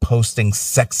stop posting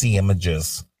sexy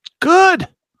images. Good.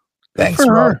 Thanks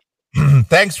for her.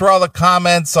 Thanks for all the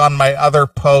comments on my other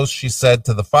posts, she said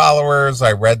to the followers.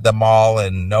 I read them all,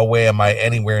 and no way am I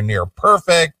anywhere near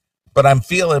perfect, but I'm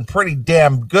feeling pretty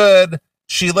damn good.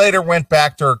 She later went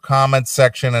back to her comment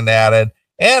section and added,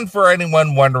 and for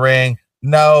anyone wondering,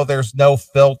 no, there's no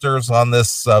filters on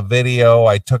this video.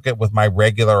 I took it with my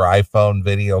regular iPhone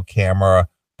video camera,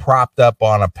 propped up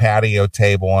on a patio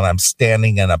table, and I'm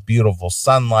standing in a beautiful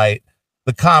sunlight.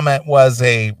 The comment was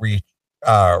a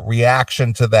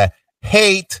reaction to the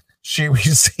hate she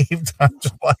received on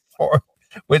July 4th,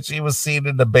 which she was seen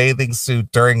in a bathing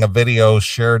suit during a video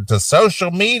shared to social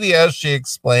media. She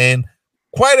explained,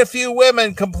 quite a few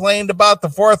women complained about the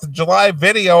 4th of July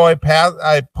video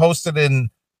I posted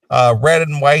in red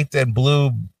and white and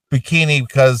blue bikini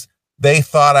because they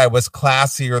thought I was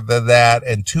classier than that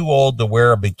and too old to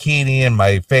wear a bikini. And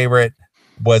my favorite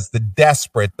was the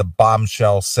desperate, the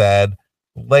bombshell said.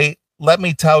 Let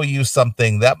me tell you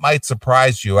something that might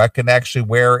surprise you. I can actually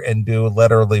wear and do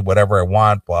literally whatever I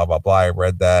want, blah, blah, blah. I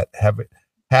read that.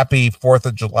 Happy 4th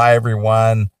of July,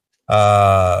 everyone.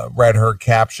 Read her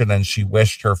caption, and she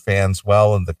wished her fans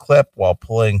well in the clip while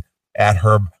pulling at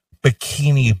her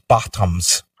bikini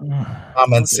bottoms.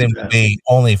 Comments seemed to be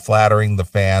only flattering the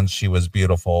fans. She was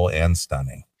beautiful and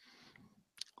stunning.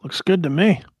 Looks good to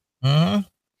me. Mm-hmm.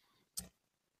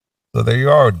 So there you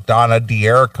are, Donna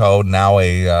D'Erico, now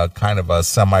a kind of a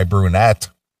semi-brunette,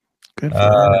 good for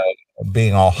her.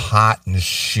 Being all hot and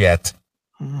shit.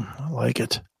 I like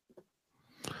it.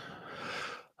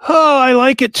 Oh, I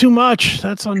like it too much.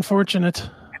 That's unfortunate.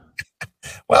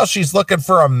 Well, she's looking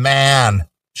for a man.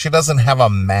 She doesn't have a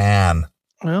man.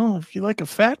 Well, if you like a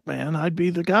fat man, I'd be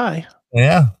the guy.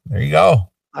 Yeah, there you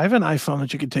go. I have an iPhone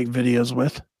that you can take videos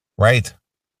with. Right.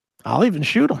 I'll even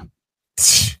shoot them.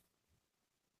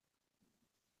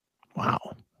 Wow.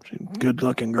 Good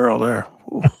looking girl there.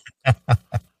 All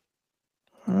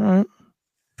right.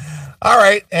 All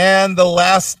right. And the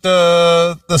last,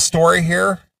 the story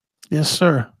here. Yes,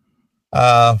 sir.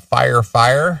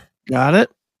 Fire. Got it.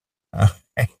 All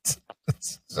right.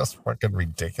 It's just fucking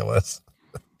ridiculous.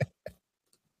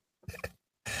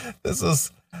 This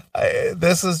is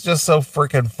just so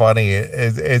freaking funny.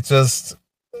 It's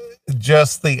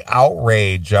just the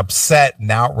outrage, upset and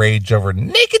outrage over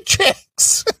naked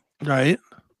chicks. Right.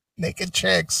 Naked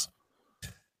chicks.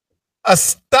 A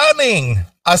stunning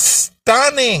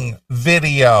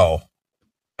video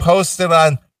posted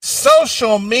on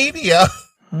social media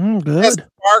Good. has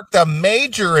sparked a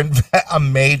major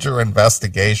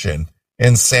investigation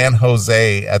in San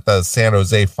Jose at the San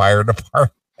Jose Fire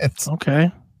Department.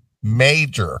 Okay.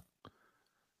 Major.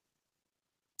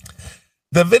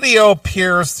 The video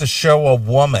appears to show a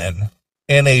woman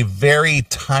in a very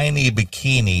tiny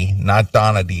bikini, not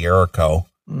Donna D'Erico,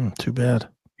 Too bad.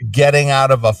 getting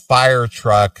out of a fire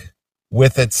truck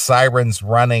with its sirens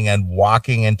running and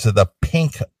walking into the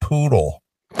Pink Poodle,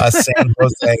 a San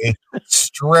Jose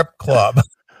strip club.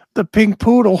 The Pink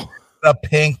Poodle. The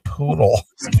Pink Poodle.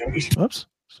 Oops.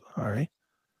 Sorry.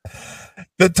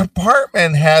 The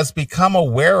department has become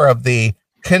aware of the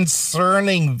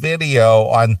concerning video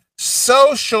on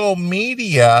social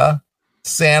media.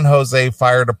 San Jose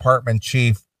Fire Department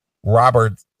Chief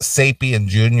Robert Sapien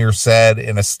Jr. said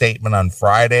in a statement on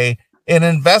Friday, an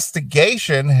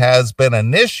investigation has been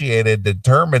initiated to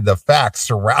determine the facts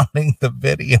surrounding the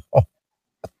video.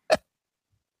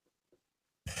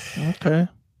 Okay.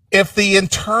 If the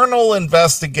internal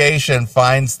investigation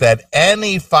finds that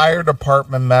any fire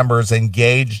department members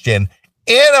engaged in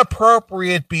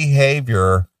inappropriate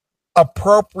behavior,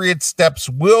 appropriate steps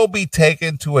will be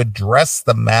taken to address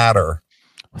the matter.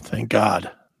 Thank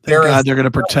God. Thank God they're going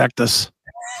to protect us.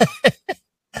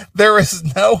 There is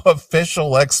no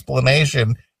official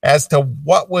explanation as to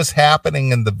what was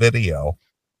happening in the video.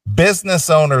 Business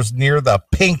owners near the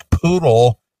Pink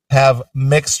Poodle have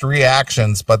mixed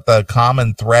reactions, but the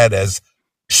common thread is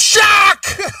shock.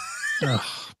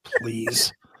 Oh,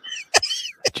 please.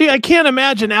 Gee, I can't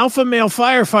imagine alpha male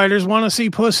firefighters want to see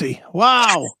pussy.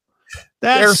 Wow.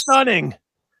 That's stunning.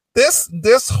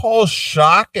 This whole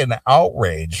shock and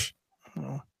outrage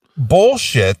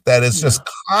bullshit that is just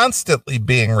constantly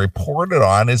being reported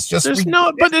on is just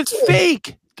but it's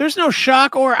fake. There's no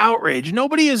shock or outrage.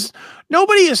 Nobody is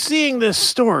seeing this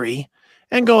story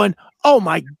and going, "Oh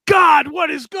my God, what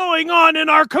is going on in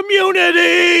our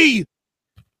community?"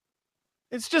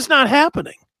 It's just not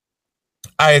happening.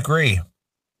 I agree.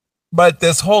 But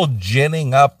this whole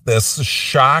ginning up this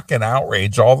shock and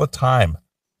outrage all the time.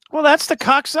 Well, that's the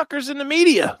cocksuckers in the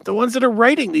media, the ones that are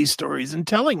writing these stories and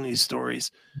telling these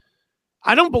stories.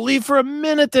 I don't believe for a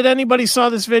minute that anybody saw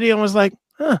this video and was like,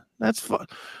 huh, that's fun.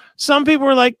 Some people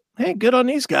were like, hey, good on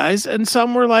these guys. And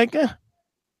some were like,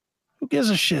 who gives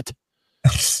a shit?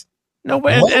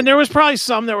 Nobody. And there was probably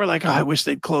some that were like, oh, I wish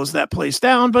they'd close that place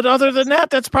down. But other than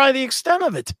that, that's probably the extent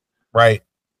of it. Right.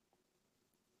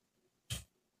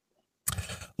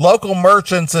 Local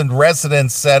merchants and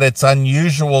residents said it's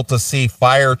unusual to see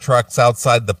fire trucks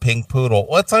outside the Pink Poodle.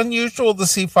 Well, it's unusual to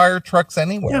see fire trucks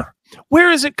anywhere. Yeah.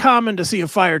 Where is it common to see a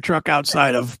fire truck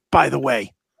outside of, by the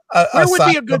way? Where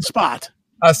would be a good spot?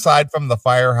 Aside from the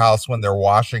firehouse when they're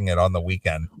washing it on the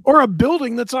weekend. Or a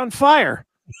building that's on fire.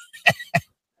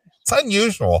 It's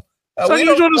unusual. It's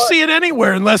unusual to see it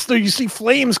anywhere unless you see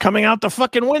flames coming out the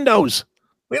fucking windows.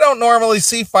 We don't normally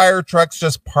see fire trucks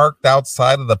just parked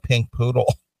outside of the Pink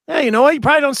Poodle. Yeah, you know what? You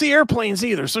probably don't see airplanes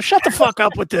either. So shut the fuck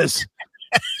up with this.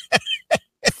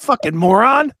 Fucking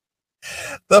moron.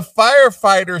 The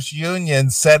firefighters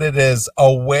union said it is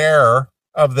aware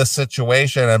of the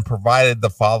situation and provided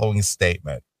the following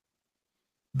statement.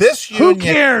 This union, who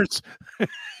cares?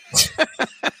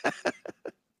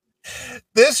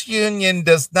 This union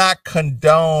does not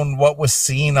condone what was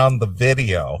seen on the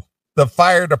video. The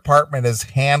fire department is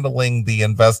handling the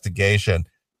investigation.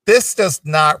 This does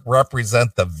not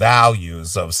represent the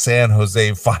values of San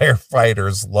Jose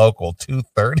Firefighters Local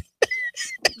 230.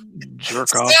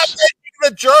 Jerk off. Stop making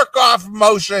the jerk off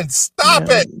motion. Stop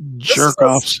it. Jerk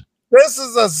offs. This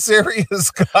is a serious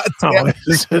goddamn.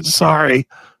 Sorry.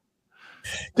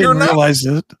 Didn't realize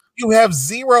it. You have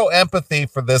zero empathy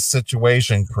for this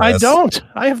situation, Chris. I don't.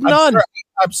 I have none.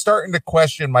 I'm starting to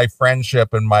question my friendship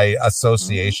and my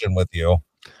association with you.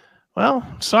 Well,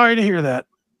 sorry to hear that.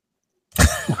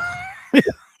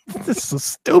 This is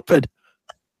stupid.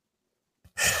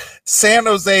 San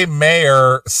Jose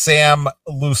Mayor Sam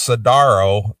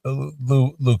Lucardo,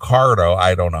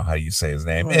 I don't know how you say his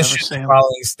name, issued the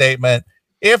following statement.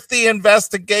 If the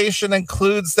investigation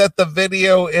includes that the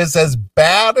video is as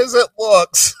bad as it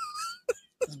looks,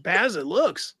 as bad as it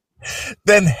looks,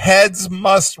 then heads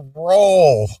must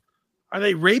roll. Are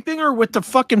they raping her with the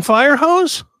fucking fire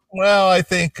hose? Well, I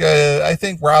think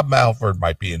Rob Malford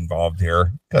might be involved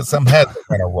here because some heads are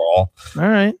going to roll. All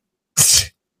right.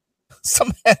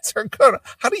 Some heads are going to.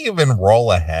 How do you even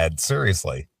roll a head?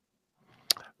 Seriously.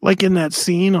 Like in that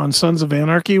scene on Sons of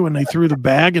Anarchy when they threw the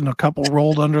bag and a couple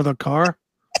rolled under the car.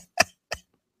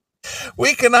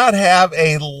 We cannot have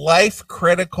a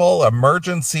life-critical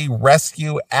emergency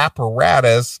rescue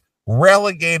apparatus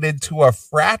relegated to a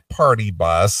frat party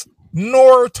bus,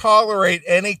 nor tolerate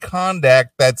any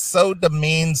conduct that so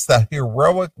demeans the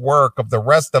heroic work of the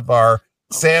rest of our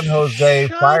San Jose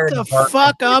Fire Department. Shut the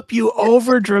fuck up, you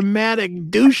overdramatic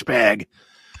douchebag.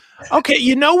 Okay,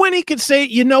 you know when he can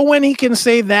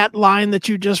say that line that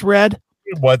you just read?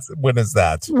 When is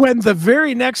that? When the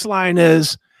very next line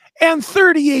is, and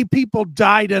 38 people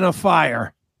died in a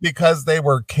fire. Because they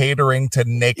were catering to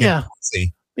naked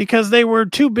pussy. Because they were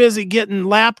too busy getting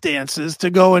lap dances to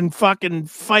go and fucking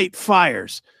fight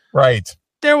fires. Right.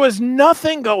 There was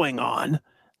nothing going on.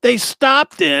 They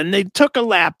stopped in, they took a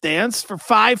lap dance for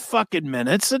 5 fucking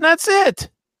minutes, and that's it.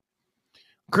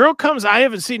 Girl comes, I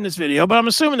haven't seen this video, but I'm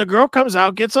assuming the girl comes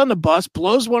out, gets on the bus,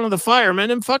 blows one of the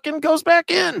firemen, and fucking goes back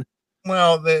in.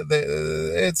 Well,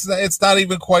 it's not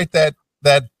even quite that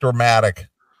dramatic.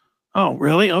 Oh,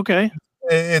 really? Okay.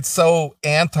 It's so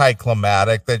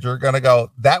anticlimactic that you're going to go,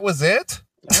 that was it?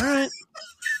 All right.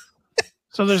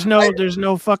 So there's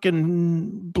no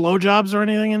fucking blowjobs or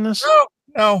anything in this?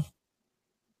 No.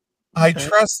 Okay. I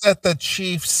trust that the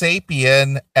Chief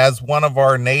Sapien, as one of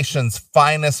our nation's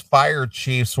finest fire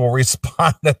chiefs, will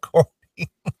respond accordingly.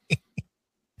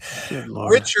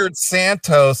 Richard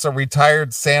Santos, a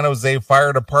retired San Jose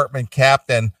Fire Department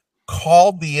captain,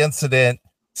 called the incident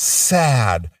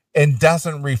sad and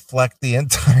doesn't reflect the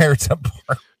entire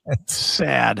department.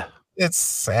 Sad. It's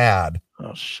sad.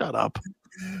 Oh, shut up.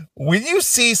 When you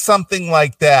see something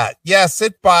like that, yes,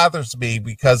 it bothers me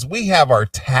because we have our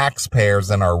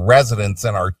taxpayers and our residents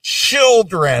and our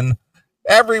children,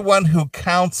 everyone who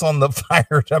counts on the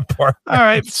fire department. All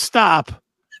right, stop.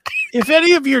 If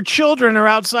any of your children are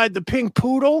outside the Pink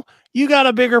Poodle, you got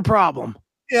a bigger problem.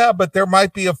 Yeah, but there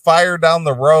might be a fire down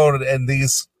the road and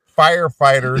these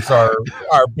firefighters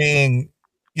are being,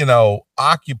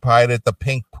 occupied at the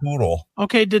Pink Poodle.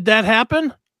 Okay, did that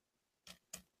happen?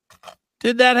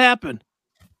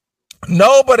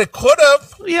 No, but it could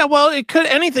have. Yeah, well,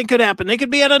 anything could happen. They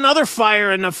could be at another fire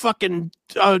and a fucking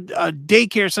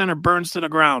daycare center burns to the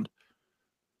ground.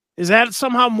 Is that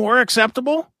somehow more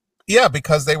acceptable? Yeah,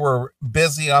 because they were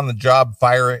busy on the job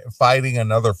fighting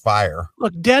another fire.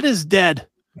 Look, dead is dead.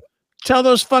 Tell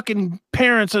those fucking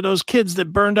parents of those kids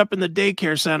that burned up in the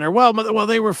daycare center. Well,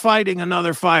 they were fighting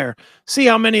another fire. See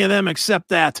how many of them accept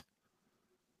that.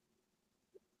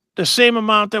 The same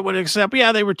amount that would accept,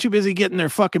 they were too busy getting their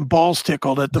fucking balls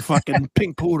tickled at the fucking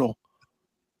Pink Poodle.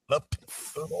 The Pink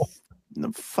Poodle.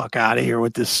 The fuck out of here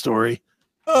with this story.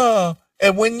 And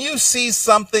when you see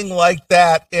something like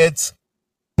that, it's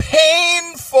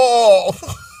painful.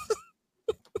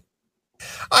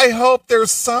 I hope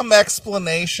there's some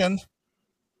explanation.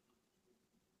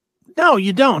 No,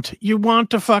 you don't. You want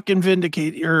to fucking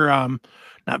vindicate your,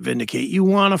 not vindicate. You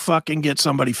want to fucking get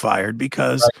somebody fired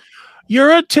because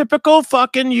you're a typical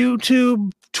fucking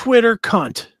YouTube, Twitter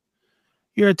cunt.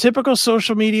 You're a typical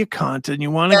social media cunt and you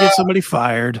want to get somebody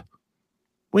fired.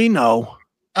 We know.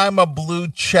 I'm a blue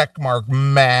checkmark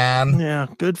man. Yeah,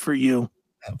 good for you.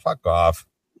 Fuck off.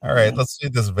 All right, let's see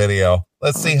this video.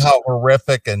 Let's see how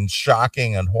horrific and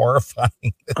shocking and horrifying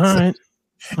this All right.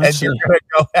 And you're going to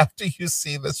go, after you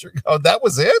see this, you're going, that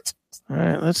was it? All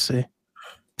right, let's see.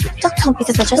 Don't be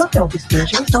suspicious. Don't be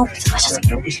suspicious. Don't be suspicious.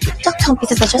 Don't be suspicious. Don't be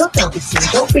suspicious. Don't be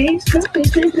suspicious. Don't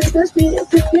be suspicious. Don't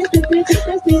be suspicious.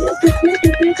 Don't be suspicious. Don't be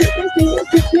suspicious.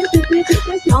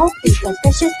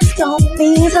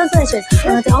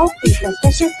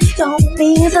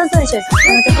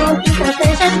 Don't be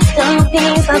suspicious. Don't be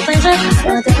suspicious.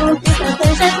 Don't be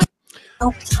suspicious.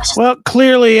 Well,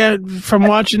 clearly, from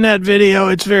watching that video,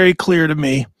 it's very clear to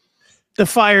me. The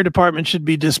fire department should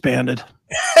be disbanded.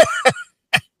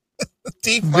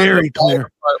 Very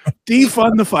clear.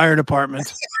 Defund the fire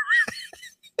department.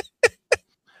 In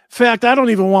fact, I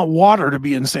don't even want water to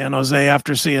be in San Jose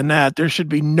after seeing that. There should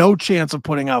be no chance of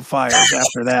putting out fires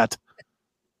after that.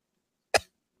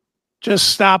 Just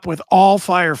stop with all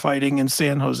firefighting in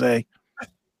San Jose.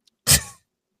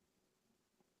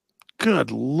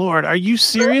 Good Lord. Are you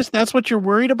serious? That's what you're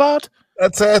worried about?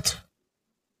 That's it.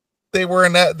 They were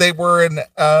in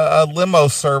a limo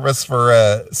service for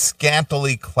a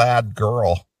scantily clad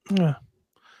girl. Yeah.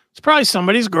 It's probably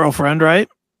somebody's girlfriend, right?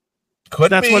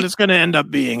 That's Be. what it's going to end up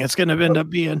being. It's going to end up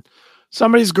being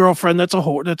somebody's girlfriend that's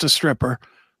a stripper.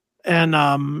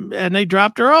 And they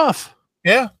dropped her off.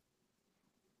 Yeah.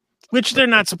 Which they're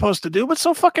not supposed to do, but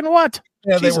so fucking what?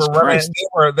 Yeah, Jesus Christ.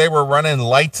 they were running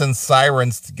lights and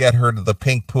sirens to get her to the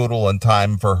Pink Poodle in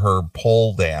time for her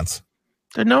pole dance.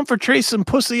 They're known for tracing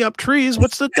pussy up trees.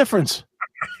 What's the difference?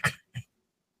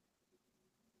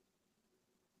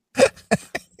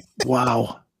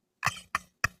 Wow.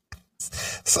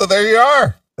 So there you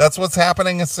are. That's what's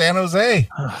happening in San Jose.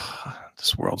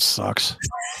 This world sucks.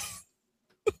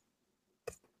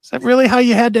 Is that really how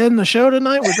you had to end the show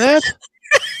tonight with that?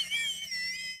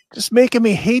 Just making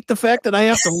me hate the fact that I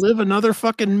have to live another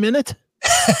fucking minute?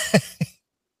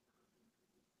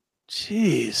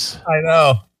 Jeez. I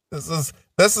know.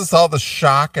 This is all the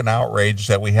shock and outrage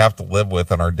that we have to live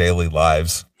with in our daily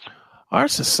lives. Our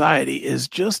society is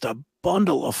just a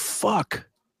bundle of fuck.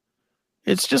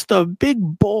 It's just a big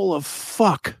bowl of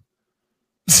fuck.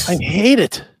 I hate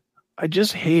it. I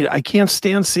just hate it. I can't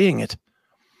stand seeing it.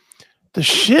 The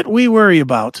shit we worry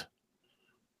about.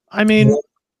 I mean...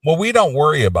 Well, we don't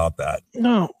worry about that.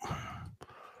 No.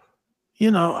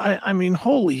 I mean,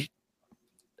 holy...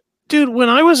 Dude, when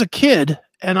I was a kid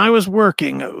and I was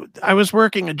working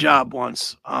a job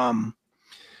once.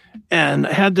 And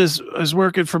I was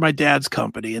working for my dad's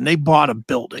company, and they bought a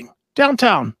building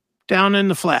downtown, down in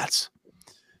the flats.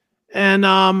 And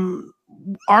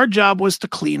our job was to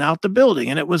clean out the building,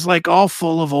 and it was like all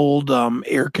full of old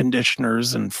air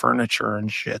conditioners and furniture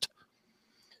and shit.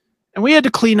 And we had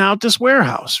to clean out this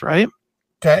warehouse, right?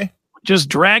 Okay. Just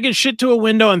dragging shit to a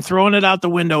window and throwing it out the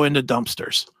window into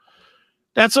dumpsters.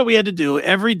 That's what we had to do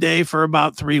every day for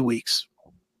about 3 weeks.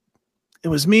 It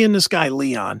was me and this guy,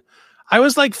 Leon. I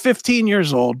was like 15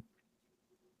 years old.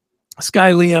 This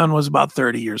guy, Leon, was about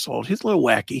 30 years old. He's a little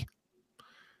wacky.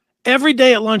 Every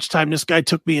day at lunchtime, this guy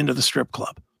took me into the strip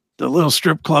club, the little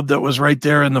strip club that was right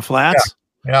there in the flats.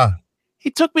 Yeah. He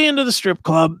took me into the strip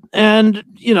club, and,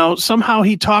 somehow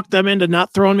he talked them into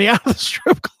not throwing me out of the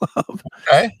strip club.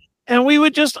 Okay. And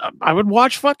I would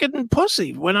watch fucking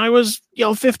pussy when I was,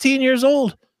 15 years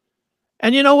old.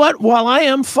 And you know what? While I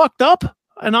am fucked up,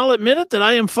 and I'll admit it, that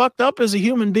I am fucked up as a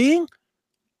human being,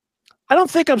 I don't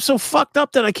think I'm so fucked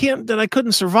up that I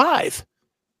couldn't survive.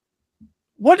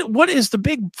 What is the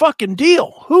big fucking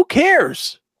deal? Who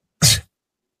cares?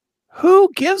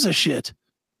 Who gives a shit?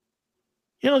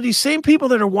 These same people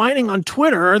that are whining on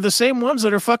Twitter are the same ones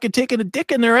that are fucking taking a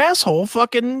dick in their asshole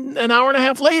fucking an hour and a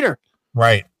half later.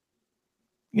 Right.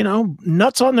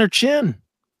 Nuts on their chin.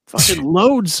 Fucking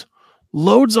loads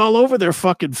all over their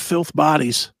fucking filth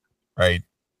bodies. Right.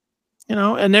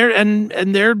 And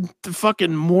they're the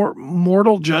fucking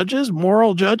moral judges.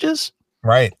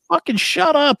 Right. Fucking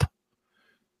shut up.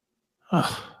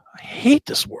 Ugh, I hate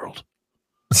this world.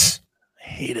 I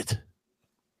hate it.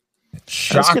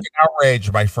 Shock and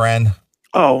outrage, my friend.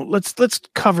 Oh, let's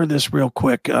cover this real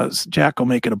quick. Jack will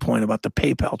make it a point about the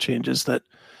PayPal changes that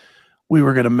we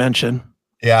were going to mention.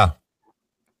 Yeah.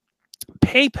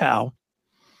 PayPal,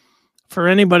 for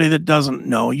anybody that doesn't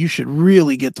know, you should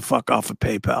really get the fuck off of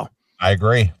PayPal. I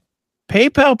agree.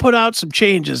 PayPal put out some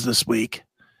changes this week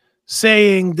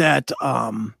saying that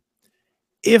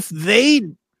if they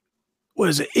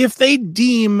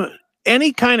deem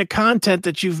any kind of content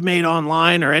that you've made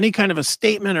online or any kind of a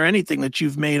statement or anything that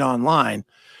you've made online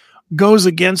goes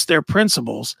against their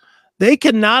principles, they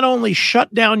can not only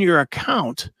shut down your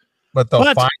account, but they'll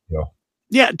fine you.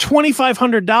 Yeah,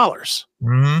 $2,500.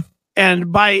 Mm-hmm.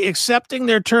 And by accepting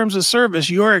their terms of service,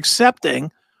 you're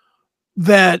accepting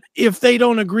that if they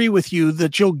don't agree with you,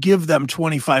 that you'll give them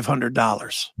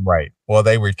 $2,500. Right. Well,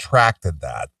 they retracted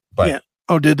that. But yeah.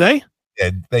 Oh, did they?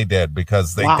 Yeah, they did,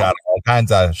 because they got all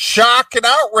kinds of shock and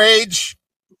outrage.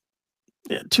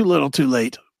 Yeah, too little, too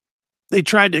late. They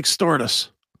tried to extort us.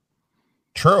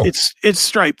 True. It's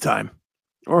Stripe time,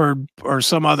 or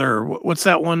some other. What's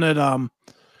that one that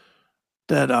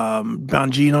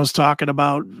Bongino's talking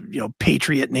about?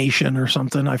 Patriot Nation or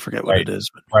something. I forget what it is.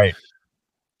 But right.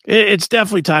 It's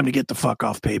definitely time to get the fuck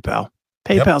off PayPal.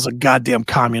 PayPal's a goddamn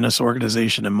communist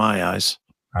organization in my eyes.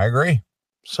 I agree.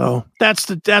 So that's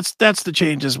the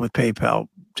changes with PayPal,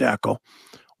 Jackal.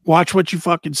 Watch what you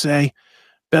fucking say.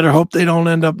 Better hope they don't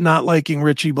end up not liking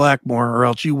Richie Blackmore, or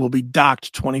else you will be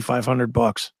docked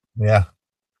 $2,500. Yeah.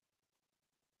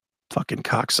 Fucking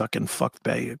cocksucking fuck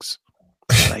bags.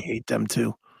 I hate them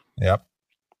too. Yep.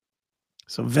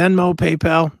 So Venmo,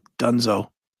 PayPal, dunzo.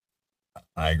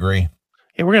 I agree.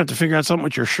 Hey, we're going to have to figure out something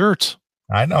with your shirts.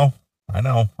 I know.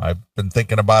 I've been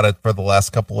thinking about it for the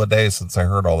last couple of days since I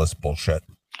heard all this bullshit.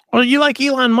 Well, you like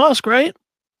Elon Musk, right?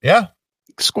 Yeah.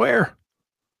 Square.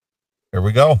 Here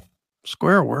we go.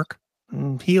 Square work.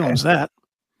 He owns that.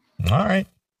 All right.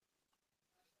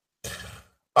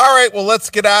 All right. Well,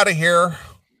 let's get out of here.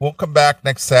 We'll come back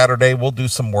next Saturday. We'll do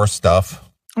some more stuff.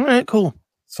 All right, cool.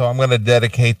 So I'm going to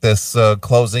dedicate this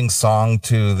closing song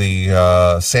to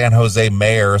the San Jose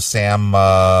mayor, Sam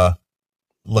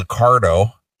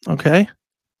Liccardo. Okay.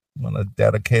 I'm going to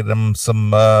dedicate him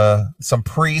some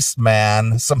priest,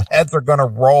 man. Some heads are going to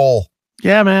roll.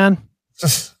 Yeah, man.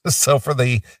 So for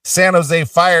the San Jose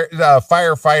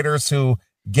firefighters who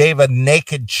gave a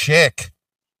naked chick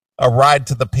a ride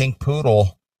to the Pink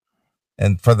Poodle,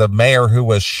 and for the mayor who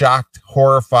was shocked,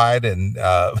 horrified, and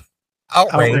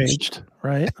outraged.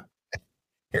 Right.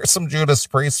 Here's some Judas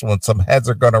Priest when some heads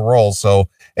are going to roll. So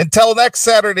until next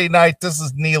Saturday night, this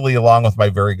is Neely along with my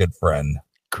very good friend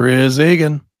Chris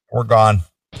Egan. We're gone.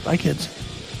 Bye, kids.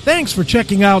 Thanks for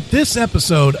checking out this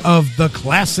episode of The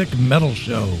Classic Metal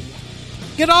Show.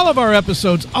 Get all of our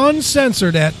episodes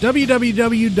uncensored at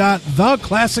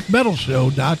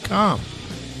www.theclassicmetalshow.com.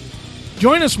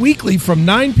 Join us weekly from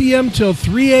 9 p.m. till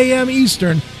 3 a.m.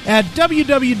 Eastern at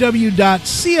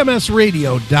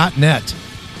www.cmsradio.net.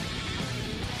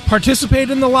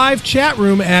 Participate in the live chat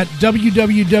room at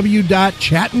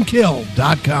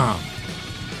www.chatandkill.com.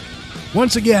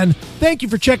 Once again, thank you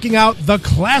for checking out The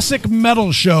Classic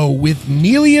Metal Show with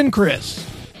Neely and Chris.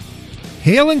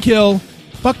 Hail and kill,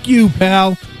 fuck you,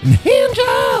 pal, and hand